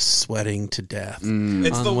daughter just sweating to death. It's on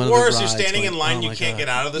the one of the worst. You're rides, standing in like, line. oh You my can't God. get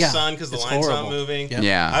out of the Yeah, sun because the it's line's horrible. not moving. Yep.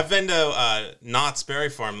 Yeah. I've been to Knott's Berry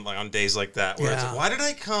Farm on days like that where it's Yeah. like, why did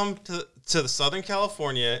I come to the Southern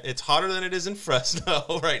California? It's hotter than it is in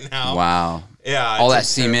Fresno right now. Wow. Yeah. All it's that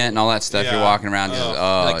just cement terrible. and all that stuff you're Yeah. walking around. Just,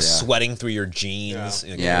 Like yeah. sweating through your jeans.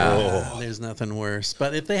 Yeah. Yeah. There's nothing worse.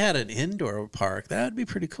 But if they had an indoor park, that would be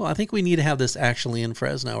pretty cool. I think we need to have this actually in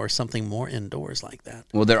Fresno or something more indoors like that.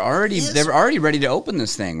 Well, they're already ready to open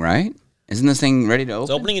this thing, right? Isn't this thing ready to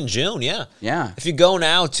It's open? opening in June, yeah. Yeah. If you go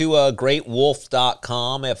now to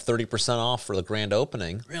greatwolf.com, they have 30% off for the grand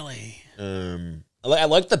opening. Really? I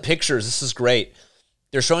like the pictures. This is great.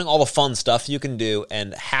 They're showing all the fun stuff you can do,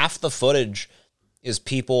 and half the footage is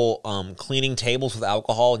people cleaning tables with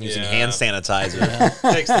alcohol and using Yeah. hand sanitizer.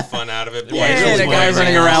 Takes the fun out of it. Yeah, Everyone's the guy wearing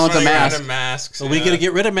running around with the mask. in masks. So we got to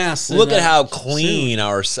get rid of masks. Look and, at how soon. clean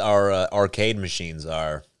our arcade machines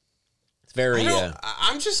are. It's very.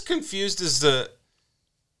 I'm just confused as the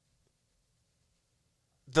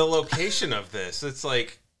location of this. It's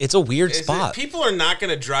like It's a weird is it- spot. people are not going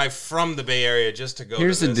to drive from the Bay Area just to go.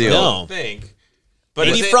 Here's to the this, deal. I don't think. But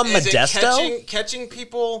Maybe is it- from is it Modesto? catching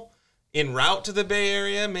people en route to the Bay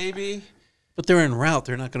Area, maybe. But they're en route.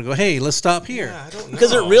 They're not going to go, hey, let's stop here. Yeah, I don't know.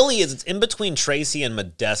 Because it really is. It's in between Tracy and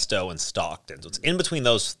Modesto and Stockton. So it's in between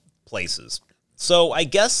those places. So I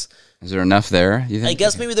guess Is there enough there? You think?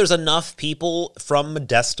 maybe there's enough people from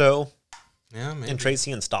Modesto Yeah, maybe. and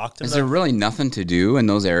Tracy and Stockton. Is there really nothing to do in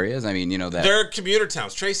those areas? I mean, that. They're commuter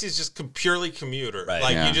towns. Tracy's just purely commuter. Right.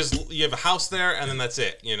 Like Yeah. you have a house there, and then that's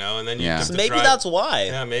it. And then you Yeah. have to Maybe drive. that's why.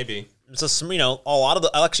 Yeah, maybe. It's a a lot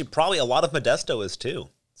of probably a lot of Modesto is too.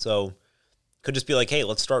 So could just be like, hey,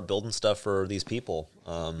 let's start building stuff for these people.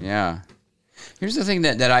 Yeah. Here's the thing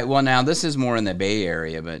that I well now this is more in the Bay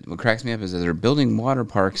Area, but what cracks me up is that they're building water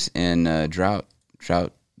parks in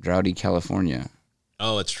droughty California.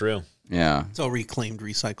 Oh, it's true. Yeah, It's all reclaimed,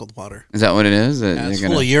 recycled water. is that what it is? That Yeah, it's they're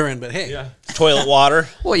full gonna- of urine, but hey, Toilet water.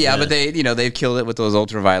 Well, yeah, but they've killed it with those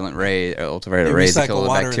ultraviolet rays they to kill recycle the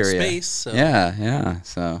water bacteria. in space. So. Yeah.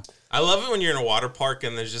 So. I love it when you're in a water park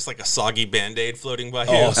and there's just like a soggy Band-Aid floating by you.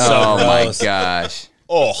 Oh, so Oh my gross. gosh.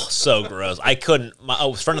 Oh, so gross. I couldn't. My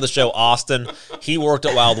friend of the show, Austin, he worked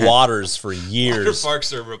at Wild Waters for Water years.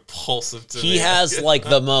 parks are repulsive to me. He has like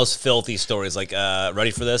the most filthy stories. Like,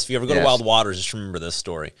 ready for this? If you ever go to Yes. Wild Waters, just remember this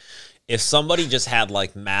story. If somebody just had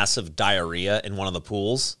like massive diarrhea in one of the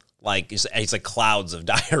pools, like it's like clouds of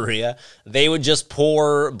diarrhea, they would just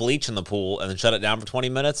pour bleach in the pool and then shut it down for 20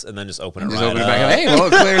 minutes and then just open it Just right open it up. back up. Hey, well,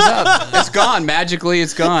 it clears up. It's gone. Magically,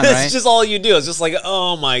 it's gone, right? It's just all you do. It's just like,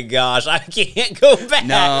 oh my gosh, I can't go back.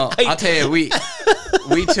 No, I'll tell you,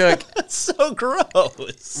 we took It's so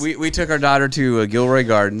gross. we took our daughter to Gilroy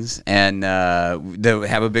Gardens, and they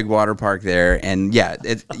have a big water park there. And yeah,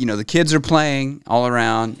 the kids are playing all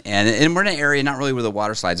around, and we're in an area not really where the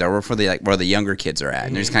water slides are. We're for the where the younger kids are at,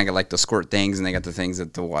 and there's kind of like the squirt things, and they got the things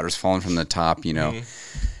that the water's falling from the top,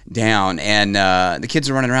 down. And the kids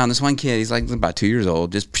are running around. This one kid, he's like about 2 years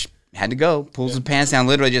old, just had to go, pulls his pants down,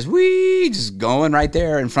 literally just going right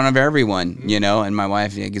there in front of everyone, and my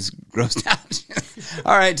wife gets grossed out.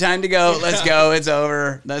 All right, time to go. Let's go. It's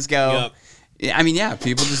over. Let's go. Yep. Yeah, I mean, yeah,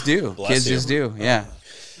 people just do. Bless Kids you. just do. Yeah,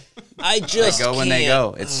 I they just go when they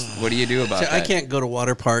can't. go. It's what do you do about that? I can't go to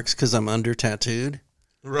water parks because I'm under tattooed.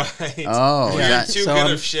 Right. Oh, You're that, too so good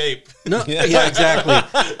I'm- of shape. No, yeah, exactly.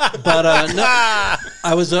 But no,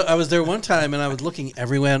 I was there one time and I was looking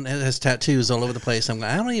everywhere and it has tattoos all over the place. I'm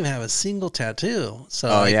like, I don't even have a single tattoo. So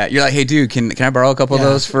oh yeah, you're like, hey dude, can I borrow a couple of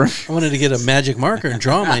those for? I wanted to get a magic marker and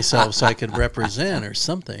draw myself so I could represent or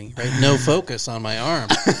something. Right? No focus on my arm.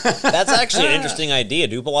 That's actually an interesting idea.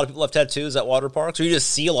 Do a lot of people have tattoos at water parks, or you just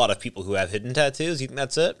see a lot of people who have hidden tattoos? You think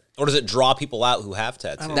that's it, or does it draw people out who have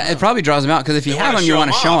tattoos? It probably draws them out because if you They have wanna them, you show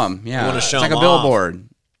want to 'em show off. them. Yeah, You wanna it's show like a 'em off. billboard.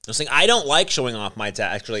 I was saying I don't like showing off my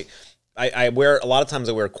Actually, I wear a lot of times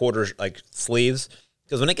I wear quarter like sleeves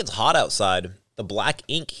because when it gets hot outside, the black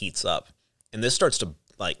ink heats up, and this starts to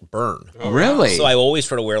like burn. Really? So I always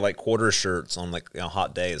try to wear like quarter shirts on like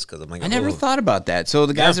hot days because I'm like I never "Ugh." thought about that. So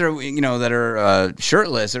the guys that are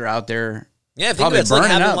shirtless are out there. Yeah, think of probably it. It's like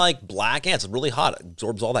burning having up. like black ants. It's really hot. It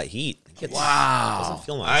absorbs all that heat. It gets, doesn't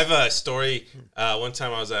feel nice. I have a story. One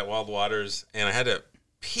time I was at Wild Waters and I had to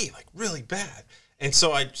pee like really bad. And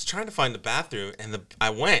so I was trying to find the bathroom, and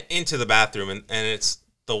I went into the bathroom, and it's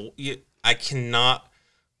I cannot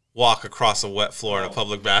walk across a wet floor in a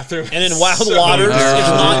public bathroom. And in Wild Waters, it's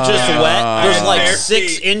not just wet. There's like bare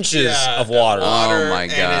 6 feet. inches Yeah, of water. Oh, my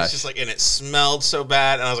And gosh. it's just like, and it smelled so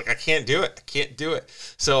bad, and I was like, I can't do it. I can't do it.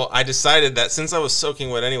 So I decided that since I was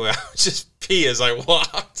soaking wet anyway, I would just pee as I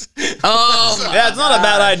walked. Oh, Yeah, it's not a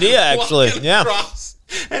bad idea, actually. Walking Yeah. across.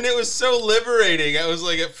 And it was so liberating. I was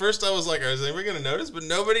like, at first I was like, is anybody going to notice? But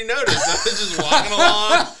nobody noticed. I was just walking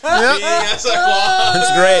along, peeing as I walked.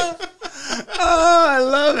 It's great. oh, I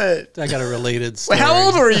love it. I got a related Wait, story. how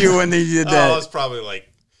old were you when they did Oh, that? I was probably like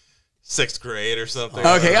 6th grade or something.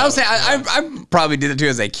 Okay, I was saying I probably did it too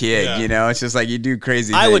as a kid. Yeah. It's just like you do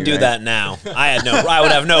crazy. I would things, do right? that now. I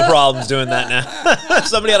would have no problems doing that now. If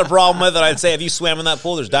somebody had a problem with it, I'd say, if you swam in that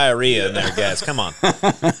pool, there's diarrhea in there, guys. Come on.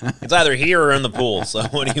 It's either here or in the pool. So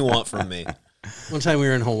what do you want from me? One time we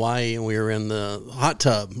were in Hawaii and we were in the hot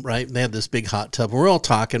tub, right? They had this big hot tub. We're all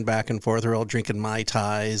talking back and forth. We're all drinking Mai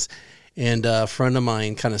Tais. And a friend of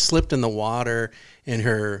mine kind of slipped in the water and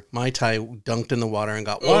her Mai Tai dunked in the water and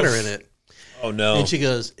got water in it. Oh, no. And she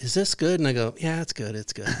goes, is this good? And I go, yeah, it's good.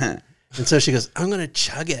 It's good. And so she goes, I'm going to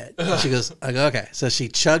chug it. And she goes, I go, okay. So she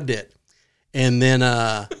chugged it. And then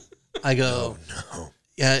I go,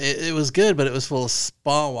 yeah, it was good, but it was full of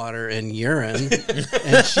spa water and urine.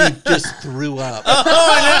 And she just threw up.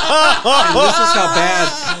 And this is how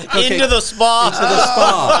bad. Okay, Into the spa. to the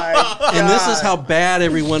spa. And this is how bad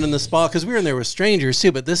everyone in the spa, because we were in there with strangers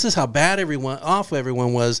too, but this is how bad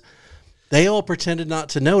everyone was. They all pretended not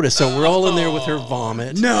to notice. So we're all in there with her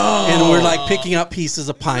vomit. No. And we're like picking up pieces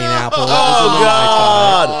of pineapple. Oh,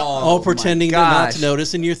 God. All pretending not gosh. to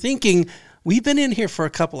notice. And you're thinking, we've been in here for a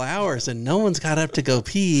couple hours and no one's got up to go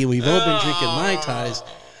pee. We've all been drinking Mai Tais.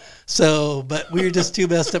 So, but we were just too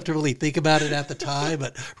messed up to really think about it at the time.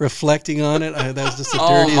 But reflecting on it, that was just the Oh,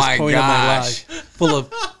 dirtiest my point of my gosh. life. Full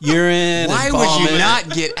of urine. Why and would vomit. you not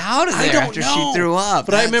get out of I there don't after know. she threw up?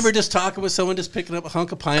 But I remember just talking with someone, just picking up a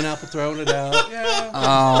hunk of pineapple, throwing it out. Yeah.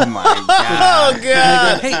 Oh my god! Oh, And God.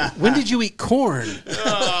 I go, hey, when did you eat corn?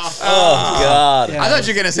 Oh God. Yeah. I thought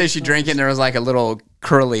you were gonna say she drank it and there was like a little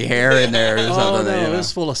curly hair in there or Oh something. no, you know? it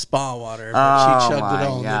was full of spa water. But she chugged my it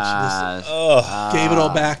all and then she Oh, just gave it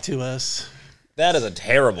all back to us. that is a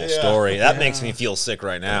terrible story. That makes me feel sick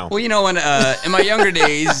right now. Well, you know, when in my younger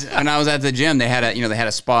days, when I was at the gym, they had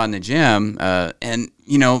a spa in the gym, and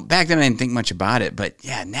you know, back then I didn't think much about it, but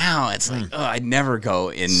yeah, now it's like, oh, I'd never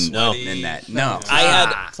go in that. No,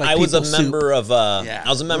 I was a people member of Yeah. I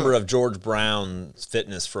was a member of George Brown's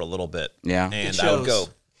Fitness for a little bit. Yeah. And It I would shows.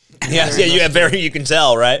 go. Yeah, you can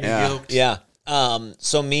tell, right? Yeah. Yoked. Yeah.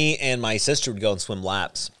 So me and my sister would go and swim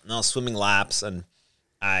laps. And I was swimming laps, and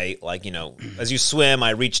I, like, you know, as you swim,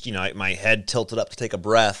 I reached, you know, my head tilted up to take a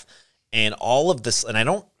breath, and all of this, and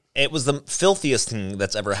it was the filthiest thing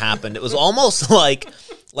that's ever happened. It was almost like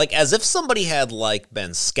as if somebody had like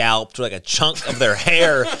been scalped, or like a chunk of their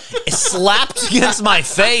hair it slapped against my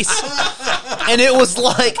face, and it was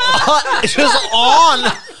like just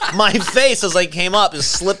on my face as I came up,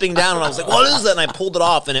 just slipping down, and I was like, "What is that?" And I pulled it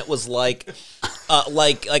off, and it was like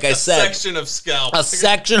I said, Section of scalp. a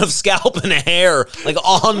section of scalp and hair like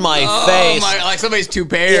on my face. like somebody's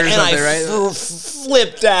toupee or and something, I right?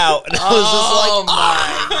 flipped out, and I was just like, my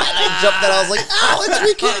and I jumped out. I was like, "Oh,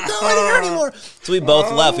 we can't go anywhere anymore." So we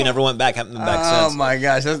both left. We never went back. Haven't been back Oh since. my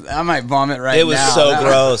gosh, I might vomit right now. It was so That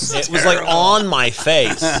gross. It was like on my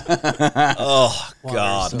face. Oh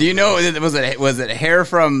God. Do you know, was it hair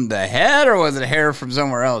from the head or was it hair from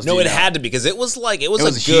somewhere else? No, Do you it know? had to be, because it was like it was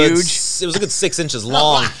was a good huge? It was a good 6 inches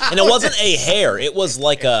long, and it wasn't a hair. It was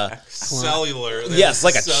like a Cellular. yes,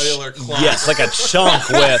 like a cellular clump. yes, like a chunk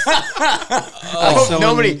with. I hope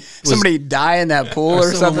somebody die in that pool or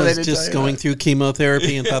Someone something. was They didn't just tell you going through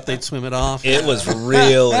chemotherapy and thought they'd swim it off. It was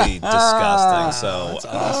really disgusting. So That's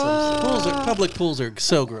awesome. Public pools are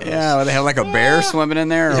so gross. that. Yeah, well, they have like a bear swimming in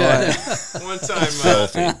there or what? One time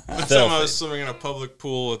I was swimming in a public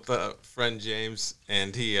pool with friend James,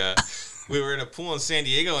 and we were in a pool in San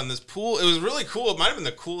Diego, and this pool, it was really cool. It might have been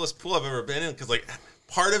the coolest pool I've ever been in, because like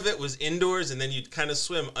part of it was indoors, and then you'd kind of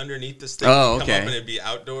swim underneath this thing. Oh, and come okay. up and it'd be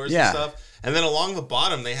outdoors Yeah. and stuff. And then along the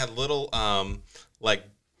bottom, they had little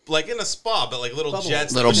like in a spa, but like little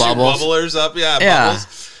jets, Little that would shoot bubbles. bubblers up, Yeah. bubbles.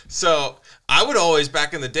 So I would always,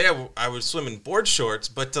 back in the day, I would swim in board shorts,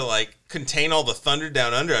 but to like contain all the thunder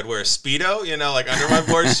down under, I'd wear a Speedo, you know, like under my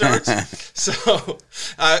board shorts. So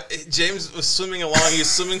James was swimming along. He was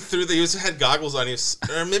swimming through he had goggles on.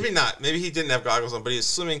 Or maybe not. Maybe he didn't have goggles on, but he was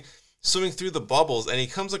swimming through the bubbles, and he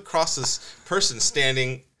comes across this person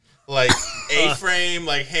standing like A-frame,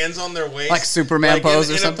 like hands on their waist, Like Superman pose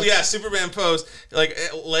or something? Yeah, Superman pose, like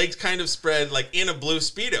legs kind of spread, like in a blue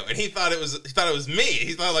Speedo, and he thought it was me.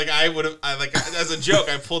 He thought like I like as a joke,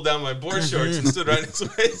 I pulled down my board shorts and stood right in his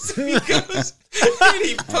waist. And he goes and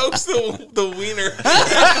he pokes the wiener,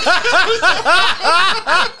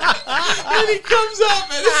 and he comes up,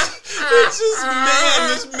 and it's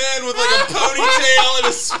this man with like a ponytail and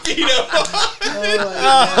a Speedo.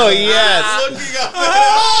 oh yes. Looking up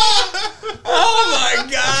at Oh my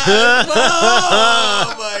gosh!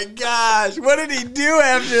 Oh my gosh! What did he do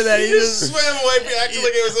after that? he just swam away, acting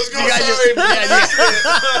like it was, let's go, sorry.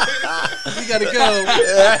 You gotta go.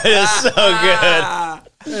 That is so good.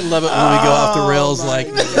 I love it when we go off the rails like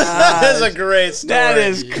this. That is a great story. That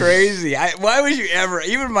is crazy. Why would you ever,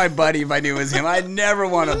 even my buddy, if I knew it was him, I'd never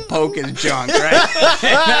want to poke his junk, right?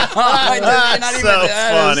 That's so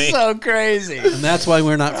funny. Is so crazy. And that's why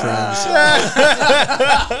we're not friends.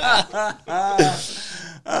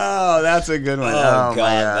 Oh, that's a good one. Oh, my God,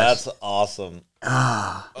 gosh. that's awesome.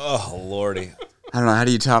 Oh Lordy, I don't know. How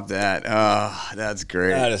do you top that? Oh, that's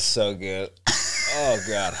great. that is so good. Oh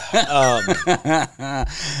God.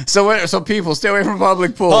 So people, stay away from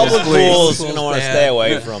public pools. Public please. pools, you're gonna want to bad. stay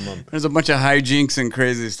away from them. There's a bunch of hijinks and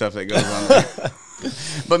crazy stuff that goes on there.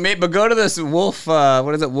 But go to this Wolf,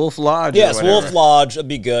 what is it, Wolf Lodge? or Yes, whatever. Wolf Lodge would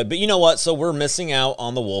be good. But you know what? So we're missing out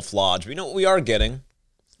on the Wolf Lodge. But you know what we are getting?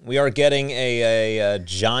 We are getting a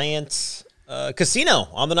giant casino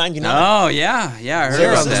on the 99. Oh, yeah. I heard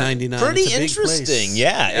Zero about to that. 99. Pretty It's a big interesting. place.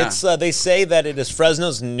 Yeah. It's they say that it is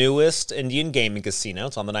Fresno's newest Indian gaming casino.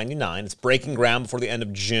 It's on the 99. It's breaking ground before the end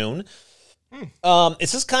of June.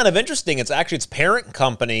 It's just kind of interesting. Its parent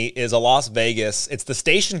company is a Las Vegas. It's the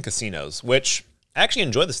Station Casinos, which I actually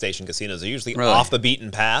enjoy the Station Casinos. They're usually Really? off the beaten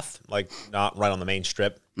path, like not right on the main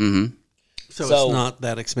strip. So So- it's not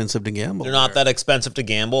that expensive to gamble. They're not that expensive to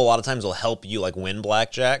gamble. A lot of times they'll help you like win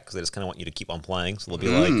blackjack because they just kind of want you to keep on playing. So they'll be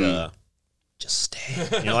like, just stay.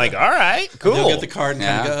 And you're like, all right, cool. You'll get the card and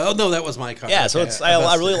kind of go, oh, no, that was my card. Yeah, so Okay, it's I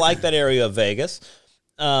busted really it. like that area of Vegas.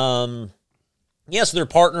 Yeah, so they're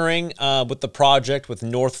partnering with the project with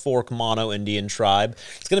North Fork Mono Indian Tribe.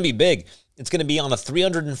 It's going to be big. It's going to be on a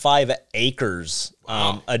 305 acres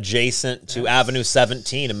adjacent to Avenue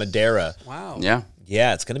 17 in Madera. Wow. Yeah.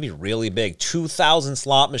 Yeah, it's going to be really big. 2,000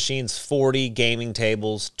 slot machines, 40 gaming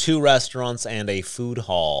tables, 2 restaurants, and a food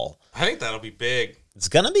hall. I think that'll be big. It's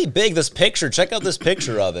going to be big. This picture, check out this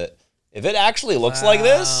picture of it. If it actually looks like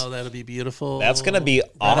this, Oh, that'll be beautiful. that's going to be Right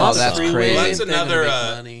on awesome. the that's freeway, crazy. Well, that's they're gonna another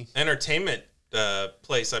make money. entertainment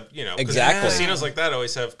place. 'Cause Exactly. Casinos like that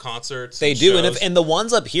always have concerts. They and do, shows. and the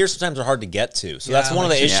ones up here sometimes are hard to get to. So that's one of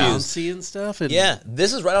the like issues. Chauncey and stuff. And Yeah,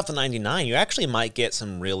 this is right off the 99. You actually might get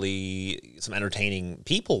some entertaining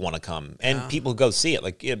people want to come, and people go see it.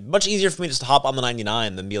 Like, much easier for me just to hop on the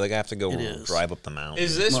 99 than be like, I have to go is. drive up the mountain.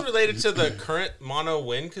 Is this related to the current Mono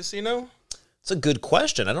Win Casino? It's a good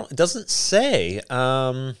question. It doesn't say.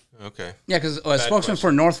 Okay. Yeah, because a spokesman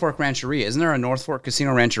for North Fork Rancheria. Isn't there a North Fork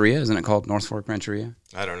Casino Rancheria? Isn't it called North Fork Rancheria?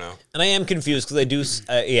 I don't know. And I am confused because they do.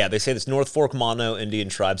 They say it's North Fork Mono Indian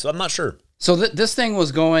Tribe, so I'm not sure. So this thing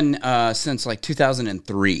was going since like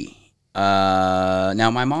 2003.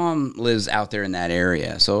 Now my mom lives out there in that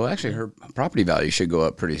area, so actually her property value should go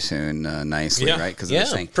up pretty soon, nicely, Yeah. right? Because Yeah, of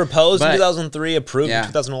this thing. proposed in But- 2003, approved Yeah. in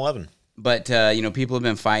 2011. But people have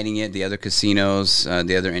been fighting it. The other casinos,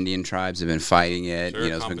 the other Indian tribes have been fighting it. Sure,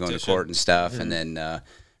 It's been going to competition. court and stuff. And then,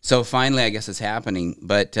 so finally, I guess it's happening.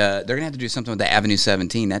 But they're gonna have to do something with the Avenue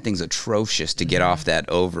 17. That thing's atrocious to get off that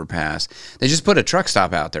overpass. They just put a truck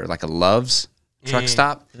stop out there, like a Love's truck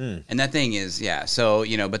stop, and that thing is So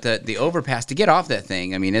but the overpass to get off that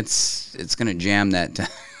thing, I mean, it's gonna jam that.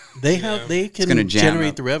 They gonna can jam generate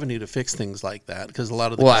up. the revenue to fix things like that because a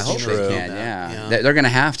lot of the Well, I hope casinos they do can. that. Yeah, they're going to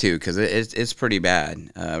have to because it's pretty bad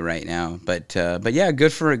right now. But yeah,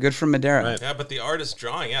 good for Madera. Right. Yeah, but the artist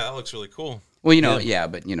drawing, that looks really cool. Well,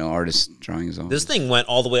 but artist drawings. This thing went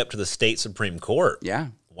all the way up to the state Supreme Court. Yeah.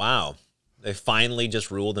 Wow. They finally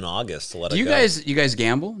just ruled in August to let Do it you go. guys guys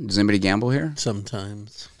gamble? Does anybody gamble here?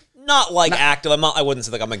 Sometimes. Not like active. I wouldn't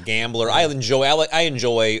say like I'm a gambler. I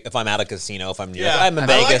enjoy if I'm at a casino. If I'm near. Yeah, I'm in I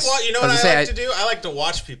Vegas. Like, you know I what was I gonna like say, to do? I like to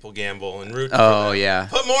watch people gamble and root. Oh for them. yeah.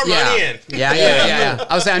 Put more money in. Yeah.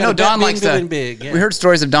 I was saying I know Gotta bet Don big likes to to. win big, yeah. We heard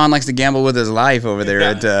stories of Don likes to gamble with his life over there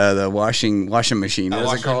at the washing machine. What is it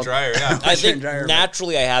Washer and called? dryer. Yeah. I think dryer, but-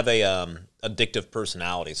 naturally I have a addictive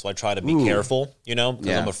personality, so I try to be careful. Because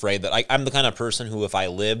Yeah. I'm afraid that I'm the kind of person who, if I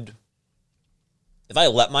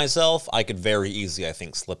let myself, I could very easily, I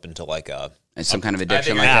think, slip into like a. It's some kind of I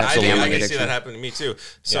addiction think like that. I think I gambling can see addiction. that happen to me too.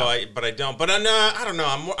 So Yeah. but I don't. But I don't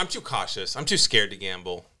know. I'm too cautious. I'm too scared to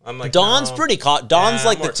gamble. I'm like Don's no. pretty Don's Yeah,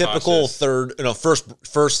 like I'm the more typical cautious.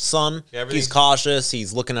 first son. Yeah, everything's- He's cautious.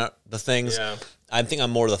 He's looking at the things. Yeah. I think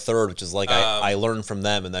I'm more the third, which is like I learn from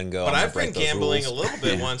them and then go. But I'm gonna I've been break those gambling rules. a little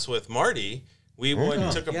bit once with Marty. We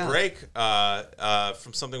took a break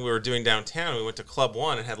from something we were doing downtown. We went to Club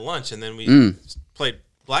One and had lunch, and then we played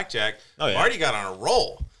blackjack. Oh, yeah. Marty got on a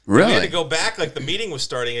roll. Really? We had to go back, like the meeting was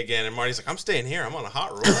starting again, and Marty's like, I'm staying here. I'm on a hot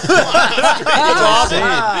roll.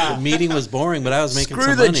 The meeting was boring, but I was making Screw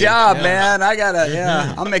some the money. job, Yeah. man. I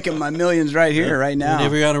gotta. I'm making my millions right here, right now.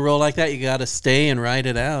 Whenever you're on a roll like that, you got to stay and ride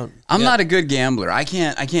it out. I'm not a good gambler. I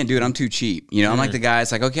can't do it. I'm too cheap. I'm like the guy.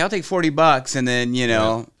 It's like, okay, I'll take $40, and then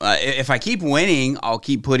if I keep winning, I'll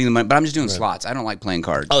keep putting the money. But I'm just doing slots. I don't like playing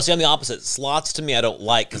cards. Oh, see, I'm the opposite. Slots to me, I don't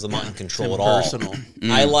like because I'm not in control at all. Personal.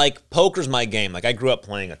 I like poker's my game. Like I grew up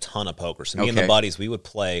playing a ton of poker. So me and the Okay. buddies, we would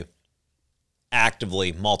play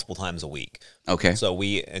actively multiple times a week. Okay. So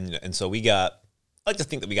we got. I like to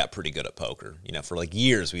think that we got pretty good at poker. For like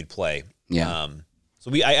years we'd play. Yeah.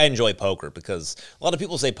 So I enjoy poker because a lot of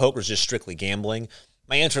people say poker is just strictly gambling.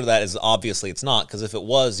 My answer to that is obviously it's not, because if it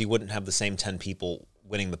was, you wouldn't have the same 10 people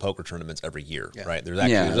winning the poker tournaments every year, right? There's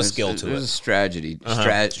there's a skill to there's it. a strategy.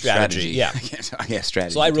 Strategy, yeah.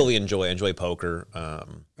 Strategy. So I really enjoy poker.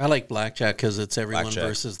 I like blackjack because it's everyone Blackjack.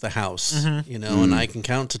 versus the house, and I can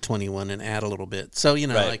count to 21 and add a little bit. So, Right.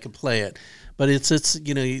 I can play it. But it's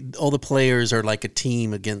all the players are like a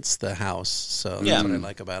team against the house. So that's what I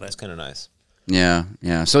like about It's it. kind of nice. Yeah.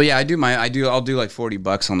 So yeah, I'll do like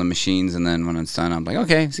 $40 on the machines, and then when it's done, I'm like,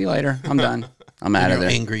 okay, see you later. I'm done. I'm out of You're there.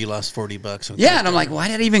 angry you lost $40. Yeah, and I'm like, why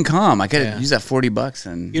did it even come? I could have Yeah. used that $40,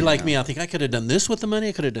 and You're like me. I think I could have done this with the money.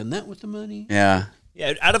 I could have done that with the money. Yeah.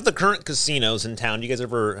 Yeah, out of the current casinos in town, have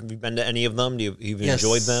you been to any of them? You've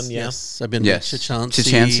enjoyed them? Yeah. Yes, I've been Yes. to Chauncey,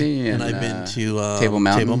 Chauncey and and, I've been to Table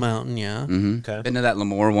Mountain. Table Mountain, yeah. Okay. Been to that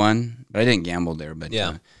Lemoore one, but I didn't gamble there. But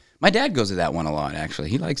Yeah. my dad goes to that one a lot. Actually,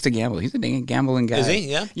 he likes to gamble. He's a dang gambling guy. Is he?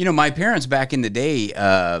 Yeah. My parents back in the day,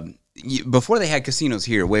 before they had casinos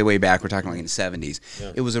here, way back, we're talking like in the 70s.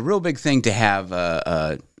 It was a real big thing to have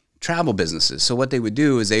travel businesses. So what they would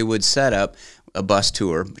do is they would set up a bus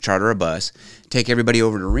tour, charter a bus, take everybody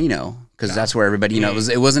over to Reno, because that's where everybody, you know,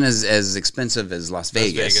 it wasn't as expensive as Las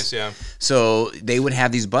Vegas. Vegas, yeah. So they would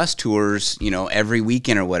have these bus tours, you know, every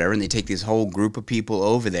weekend or whatever, and they take this whole group of people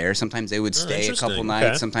over there. Sometimes they would stay a couple nights.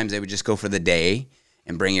 Okay. Sometimes they would just go for the day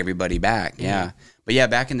and bring everybody back. Yeah. But yeah,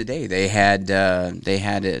 back in the day, they had a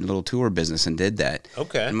little tour business and did that.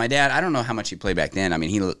 Okay. And my dad, I don't know how much he played back then. I mean,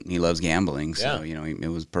 he loves gambling, so you know, it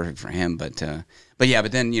was perfect for him. But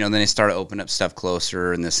then you know, then they started opening up stuff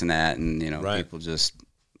closer and this and that, and you know, people just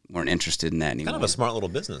weren't interested in that anymore. Kind of a smart little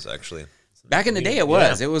business, actually. Back in the day, it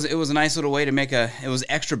was. Yeah. It was a nice little way to make it was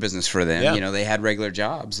extra business for them. Yeah. You know, they had regular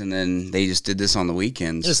jobs, and then they just did this on the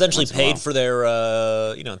weekends. It essentially paid for their,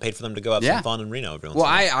 paid for them to go have some fun in Reno. Well,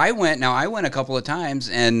 I went a couple of times,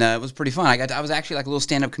 and it was pretty fun. I was actually like a little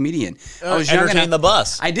stand-up comedian. I was entertaining the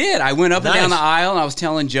bus. I did. I went up and down the aisle, and I was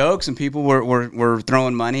telling jokes, and people were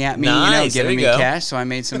throwing money at me, giving me cash, so I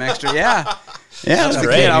made some extra. Yeah. Yeah, that's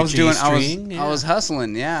great. I was hustling. Yeah,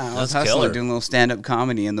 I was hustling, doing a little stand-up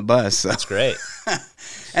comedy in the bus. So. That's great.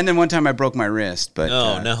 And then one time I broke my wrist, but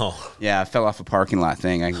no. Yeah, I fell off a parking lot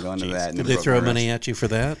thing. I can go into that. Did they throw money at you for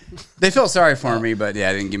that? They felt sorry for me, but they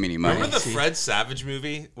didn't give me any money. Remember the Fred Savage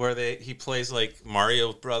movie where he plays like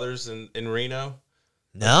Mario Brothers in Reno?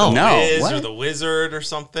 No. What? Or the Wizard or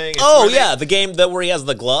something. It's the game where he has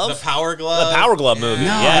the glove? The Power Glove. The Power Glove movie.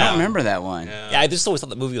 No, I don't remember that one. Yeah, I just always thought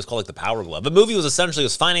the movie was called like the Power Glove. The movie was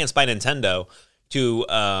financed by Nintendo to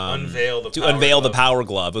unveil the Power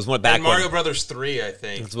Glove. It was one back and Mario Brothers 3, I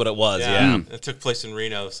think. That's what it was, yeah. It took place in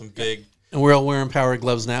Reno. Some big... And we're all wearing Power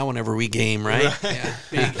Gloves now whenever we game, right?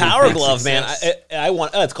 Yeah. Power Glove, man. I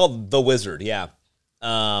want... it's called The Wizard, yeah.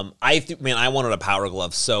 I wanted a Power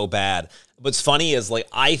Glove so bad. What's funny is, like,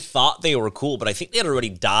 I thought they were cool, but I think they had already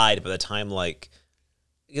died by the time, like...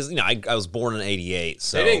 Because, you know, I was born in 88,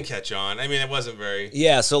 so... They didn't catch on. I mean, it wasn't very...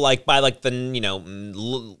 Yeah, so, like, by, like, the, you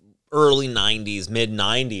know... early 90s, mid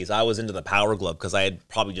 90s, I was into the Power Glove because I had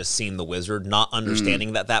probably just seen The Wizard, not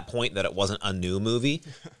understanding at that point that it wasn't a new movie.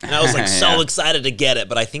 And I was like so excited to get it,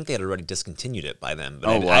 but I think they had already discontinued it by then.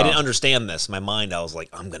 But I didn't understand this. In my mind, I was like,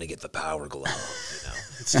 I'm going to get the Power Glove, you know.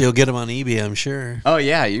 Still get them on eBay, I'm sure. Oh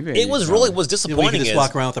yeah, eBay. It was disappointing. You can just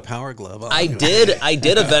walk around with a Power Glove. I did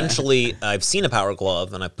eventually. I've seen a Power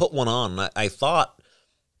Glove and I put one on. I thought,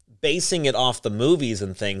 basing it off the movies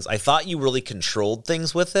and things, I thought you really controlled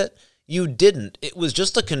things with it. You didn't. It was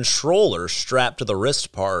just a controller strapped to the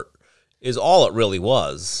wrist part is all it really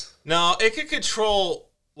was. No, it could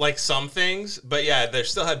control like some things, but yeah, there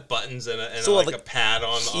still had buttons and a pad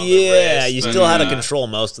on the wrist. Yeah, you still had to control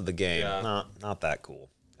most of the game. Yeah. Not that cool.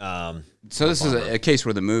 So this is a case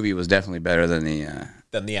where the movie was definitely better than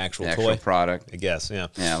the actual toy product, I guess. Yeah.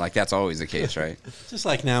 Yeah, like that's always the case, right? Just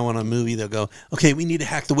like now on a movie, they'll go, "Okay, we need to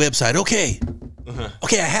hack the website." Okay,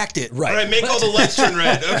 okay, I hacked it. Right. All right, make all the lights turn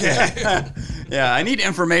red. Okay. Yeah, I need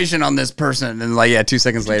information on this person, and 2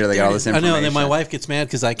 seconds later they got all this information. I know, and then my wife gets mad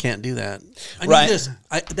because I can't do that. I need this.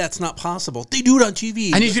 That's not possible. They do it on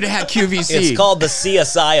TV. I need you to hack QVC. It's called the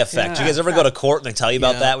CSI effect. You guys ever go to court and they tell you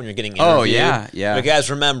about that when you're getting interviewed? Oh yeah. But guys,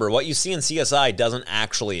 remember what you see in CSI doesn't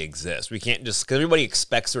actually exist. We can't just because everybody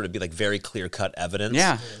expects there to be like very clear cut evidence.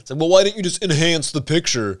 Yeah. It's like, well, why didn't you just enhance the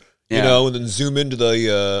picture? You know, and then zoom into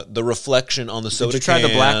the reflection on the soda can. Did you try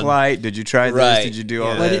the black light? Did you try this? Did you do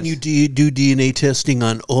all that? Why didn't you do DNA testing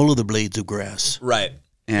on all of the blades of grass? Right.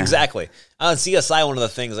 Yeah. Exactly. On CSI, one of the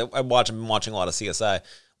things I've been watching a lot of CSI.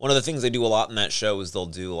 One of the things they do a lot in that show is they'll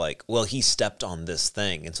do like, well, he stepped on this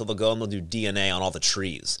thing. And so they'll go and they'll do DNA on all the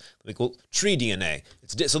trees. Like, well, tree DNA.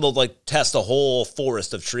 So they'll like test a whole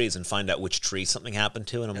forest of trees and find out which tree something happened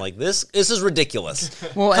to. And I'm like, this is ridiculous.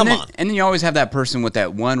 Well, Come on. And then you always have that person with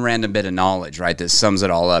that one random bit of knowledge, right, that sums it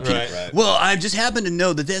all up. Right. Well, I just happen to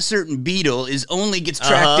know that certain beetle only gets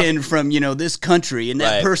tracked in from, this country. And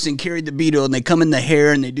that person carried the beetle and they come in the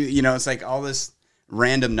hair and they do, it's like all this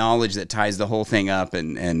random knowledge that ties the whole thing up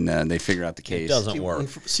and they figure out the case. It doesn't work. When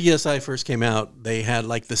CSI first came out, they had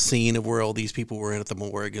like the scene of where all these people were in at the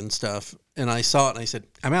morgue and stuff. And I saw it and I said,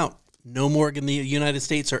 I'm out. No morgue in the United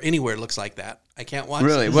States or anywhere looks like that. I can't watch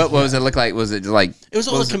Really? this. What was it look like? Was it like... It was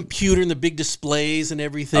all the computer and the big displays and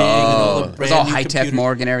everything. And all the it was all high-tech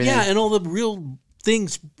morgue and everything? Yeah, and all the real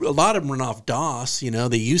things, a lot of them run off DOS.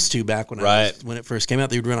 They used to back when when it first came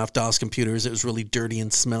out. They would run off DOS computers. It was really dirty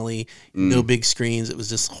and smelly. No big screens. It was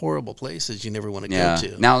just horrible places you never want to go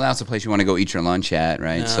to. Now that's a place you want to go eat your lunch at,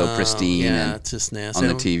 right? So pristine. Yeah, it's just nasty.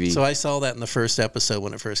 On the TV. So I saw that in the first episode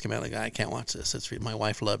when it first came out. Like, I can't watch this. My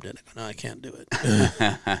wife loved it. I go, no, I can't do it.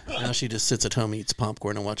 Now she just sits at home, eats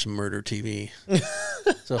popcorn, and watches murder TV.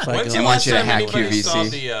 So if I go, and wants you to hack QVC. QVC.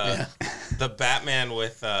 Saw the Batman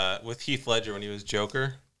with Heath Ledger when he was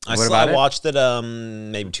Joker. I watched it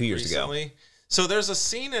maybe 2 years recently. ago. So there's a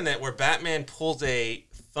scene in it where Batman pulls a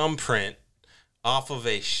thumbprint off of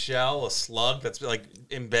a shell, a slug that's like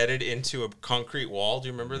embedded into a concrete wall. Do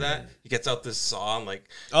you remember that? He gets out this saw and like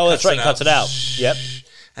That's right. Cuts it out. Yep.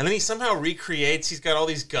 And then he somehow recreates. He's got all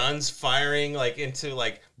these guns firing like into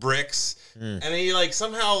like bricks, and then he like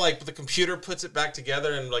somehow like the computer puts it back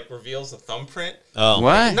together and like reveals the thumbprint. Oh,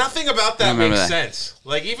 what? Nothing about that makes sense.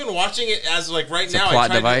 Like even watching it as like right now, a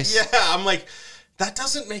plot device. I'm like, that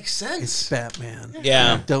doesn't make sense. It's Batman.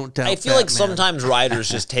 Yeah. Don't doubt I feel like Batman. sometimes writers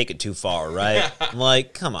just take it too far, right?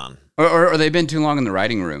 Like, come on. Or they've been too long in the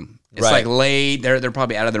writing room. It's Right. like late. They're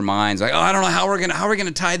probably out of their minds. Like, oh, I don't know how we're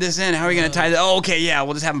gonna tie this in. How are we gonna tie that? Oh, okay, yeah,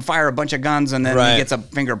 we'll just have him fire a bunch of guns and then Right. he gets a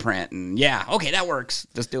fingerprint. And yeah, okay, that works.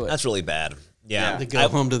 Just do it. That's really bad. Yeah. They go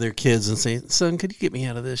home to their kids and say, "Son, could you get me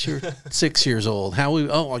out of this? You're 6 years old. How we?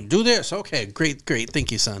 Oh, I'll do this. Okay, great. Thank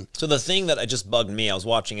you, son." So the thing that just bugged me, I was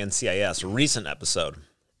watching NCIS, a recent episode,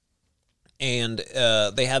 and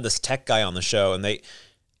they had this tech guy on the show, and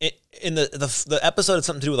in the episode had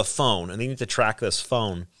something to do with a phone, and they need to track this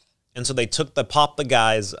phone, and so they popped the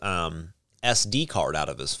guy's SD card out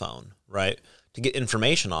of his phone, right, to get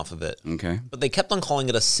information off of it. Okay. But they kept on calling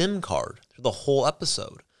it a SIM card through the whole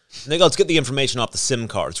episode. And they go, let's get the information off the SIM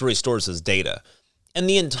card. It's where he stores his data. And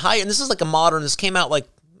and this is like this came out like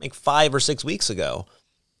 5 or 6 weeks ago.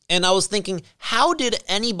 And I was thinking, how did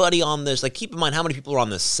anybody on this, like keep in mind how many people are on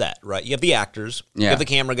this set, right? You have the actors, you have the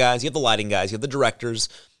camera guys, you have the lighting guys, you have the directors,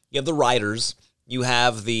 you have the writers, you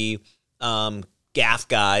have the gaff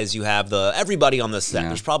guys, you have everybody on this set. Yeah.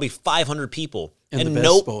 There's probably 500 people. And the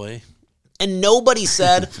best boy. And nobody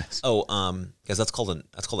said, guys, that's called an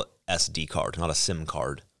SD card, not a SIM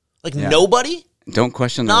card. Like nobody? Don't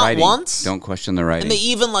question the Not writing. once? Don't question the writing. And they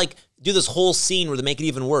even like do this whole scene where they make it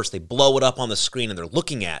even worse. They blow it up on the screen and they're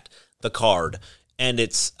looking at the card. And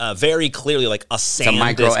it's very clearly like a SanDisk.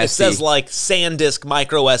 micro It SD. says like SanDisk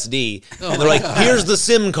micro SD. And they're like, here's the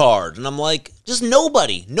SIM card. And I'm like, just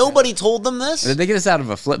nobody. Nobody told them this. Did they get us out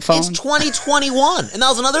of a flip phone? It's 2021. And that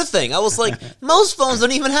was another thing. I was like, most phones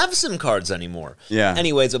don't even have SIM cards anymore. Yeah.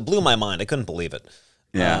 Anyways, it blew my mind. I couldn't believe it.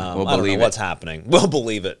 Yeah, we'll I don't believe know it. what's happening. We'll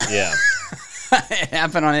believe it. Yeah. It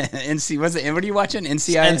happened on NC. What are you watching?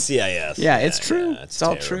 NCIS? NCIS. Yeah, it's true. Yeah, it's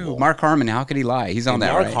all terrible. true. Mark Harmon, how could he lie? He's on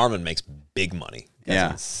that, Mark right? Harmon makes big money.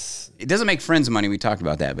 Yeah. It doesn't make Friends money. We talked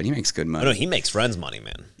about that, but he makes good money. No, he makes Friends money,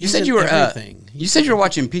 man. You said in you were everything. You said you were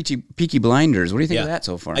watching Peaky Blinders. What do you think of that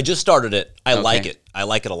so far? I just started it. I Okay. like it. I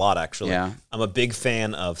like it a lot, actually. Yeah. I'm a big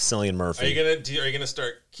fan of Cillian Murphy. Are you gonna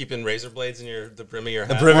start keeping razor blades in the brim of your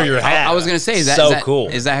hat? brim of your hat. I was going to say, is So that cool.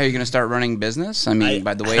 Is that how you're going to start running business? I mean,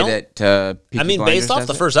 by the way don't- that Peaky Blinders based off does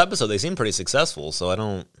the it? first episode, they seem pretty successful, so I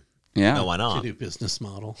don't Yeah. know why not. New business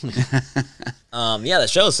model. Yeah, the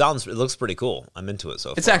show it looks pretty cool. I'm into it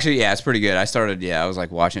so far. It's actually, it's pretty good. I started, I was like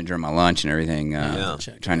watching it during my lunch and everything.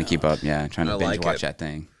 Trying to keep up, trying to I binge like watch it. that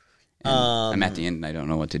thing. And I'm at the end and I don't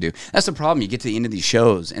know what to do. That's the problem. You get to the end of these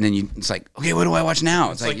shows and then it's like, okay, what do I watch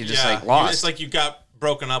now? It's like you're just like lost. It's like you got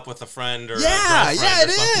broken up with a friend or a yeah, girlfriend it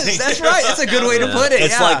or something. is. That's right. That's a good way to put it.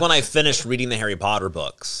 It's yeah. like when I finished reading the Harry Potter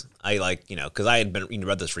books. I because I had been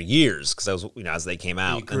read this for years because I was as they came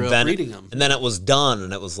out. grew and up then reading them. And then it was done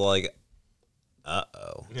and it was like,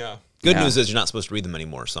 Yeah. Good Yeah. news is you're not supposed to read them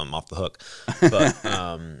anymore, so I'm off the hook. But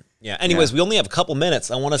yeah. Anyways, we only have a couple minutes.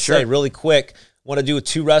 I want to say really quick. Want to do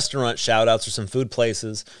 2 restaurant shout outs or some food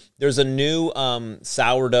places. There's a new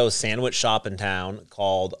sourdough sandwich shop in town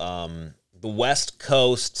called the West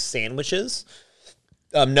Coast Sandwiches.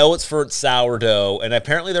 No, it's for sourdough, and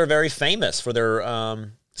apparently they're very famous for their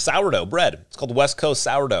sourdough bread. It's called West Coast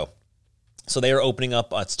Sourdough. So they are opening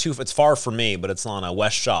up. It's far from me, but it's on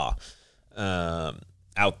West Shaw,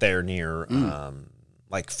 out there near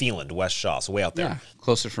like Phelan, West Shaw, so way out there. Yeah,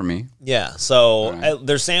 closer for me. Yeah. So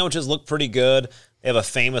their sandwiches look pretty good. They have a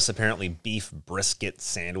famous, apparently, beef brisket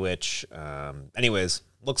sandwich. Anyways,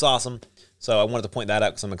 looks awesome. So I wanted to point that out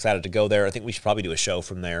because I'm excited to go there. I think we should probably do a show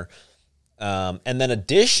from there. And then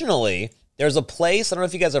additionally, there's a place, I don't know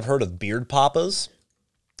if you guys have heard of Beard Papa's.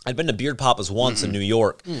 I'd been to Beard Papa's once in New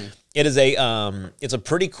York. It is it's a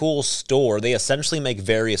pretty cool store. They essentially make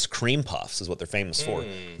various cream puffs is what they're famous for.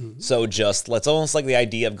 So it's almost like the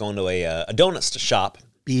idea of going to a donut shop.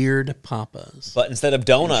 Beard Papas. But instead of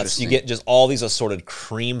donuts, you get just all these assorted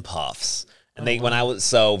cream puffs. And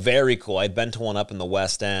very cool. I'd been to one up in the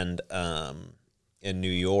West End, in New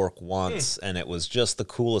York once, and it was just the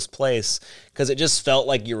coolest place because it just felt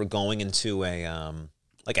like you were going into a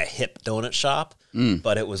hip donut shop,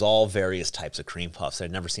 but it was all various types of cream puffs.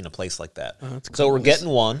 I'd never seen a place like that. So we're getting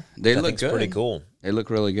one. They which I look think's good. pretty cool. They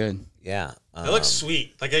look really good. Yeah, It looks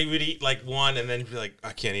sweet. Like I would eat like one and then be like,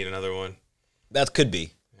 I can't eat another one. that could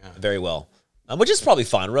be very well. which is probably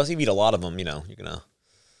fine. Or else if you eat a lot of them, you're gonna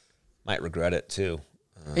might regret it too.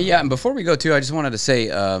 Yeah, and before we go too, I just wanted to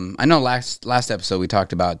say, I know last episode we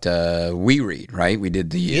talked about We Read, right? We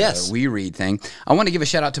did the We Read thing. I want to give a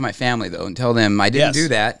shout out to my family though, and tell them I didn't do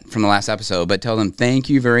that from the last episode, but tell them thank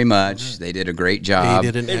you very much. They did a great job.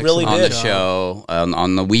 They really on did the show,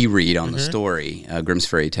 on the We Read on the story, Grimm's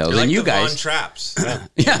Fairy Tales, Like and you the guys, Von Traps.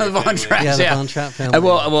 yeah, the Von Traps, Yeah, the Von Trapp family.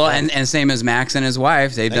 well, and same as Max and his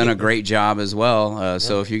wife, they've done a great job as well.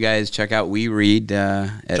 So if you guys check out We Read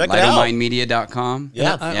at lightofmindmedia.com.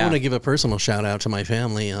 Yeah. I want to give a personal shout out to my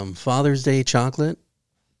family. Father's Day Chocolate.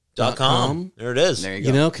 .com. There it is. There you go.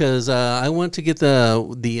 You know, because I went to get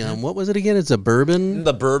the what was it again? It's a bourbon.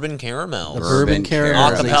 The bourbon caramel. The bourbon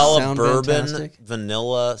caramel. They Acapella sound bourbon, fantastic.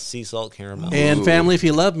 vanilla, sea salt caramel. And family, if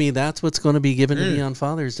you love me, that's what's going to be given to me on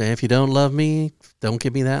Father's Day. If you don't love me, don't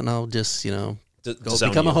give me that, and I'll just go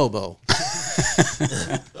become a hobo.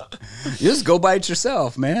 You just go by it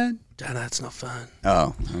yourself, man. That's no fun.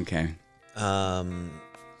 Oh, okay.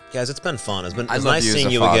 Guys, it's been fun. It's love nice you as seeing a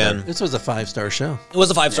you father. again. This was a 5-star show. It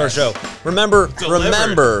was a 5-star show. Remember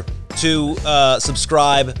to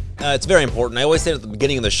subscribe. It's very important. I always say it at the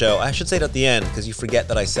beginning of the show. I should say it at the end because you forget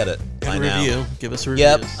that I said it by And now. review. Give us a review.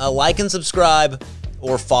 Yep. Like and subscribe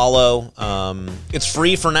or follow. It's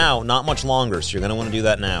free for now, not much longer. So you're going to want to do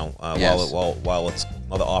that now while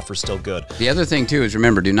the offer's still good. The other thing too is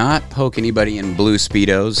remember, do not poke anybody in blue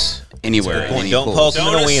Speedos anywhere. Don't Any poke pools. them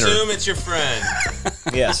in Don't a wiener. assume it's your friend.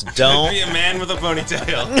 Yes, Could don't. be a man with a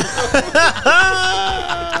ponytail.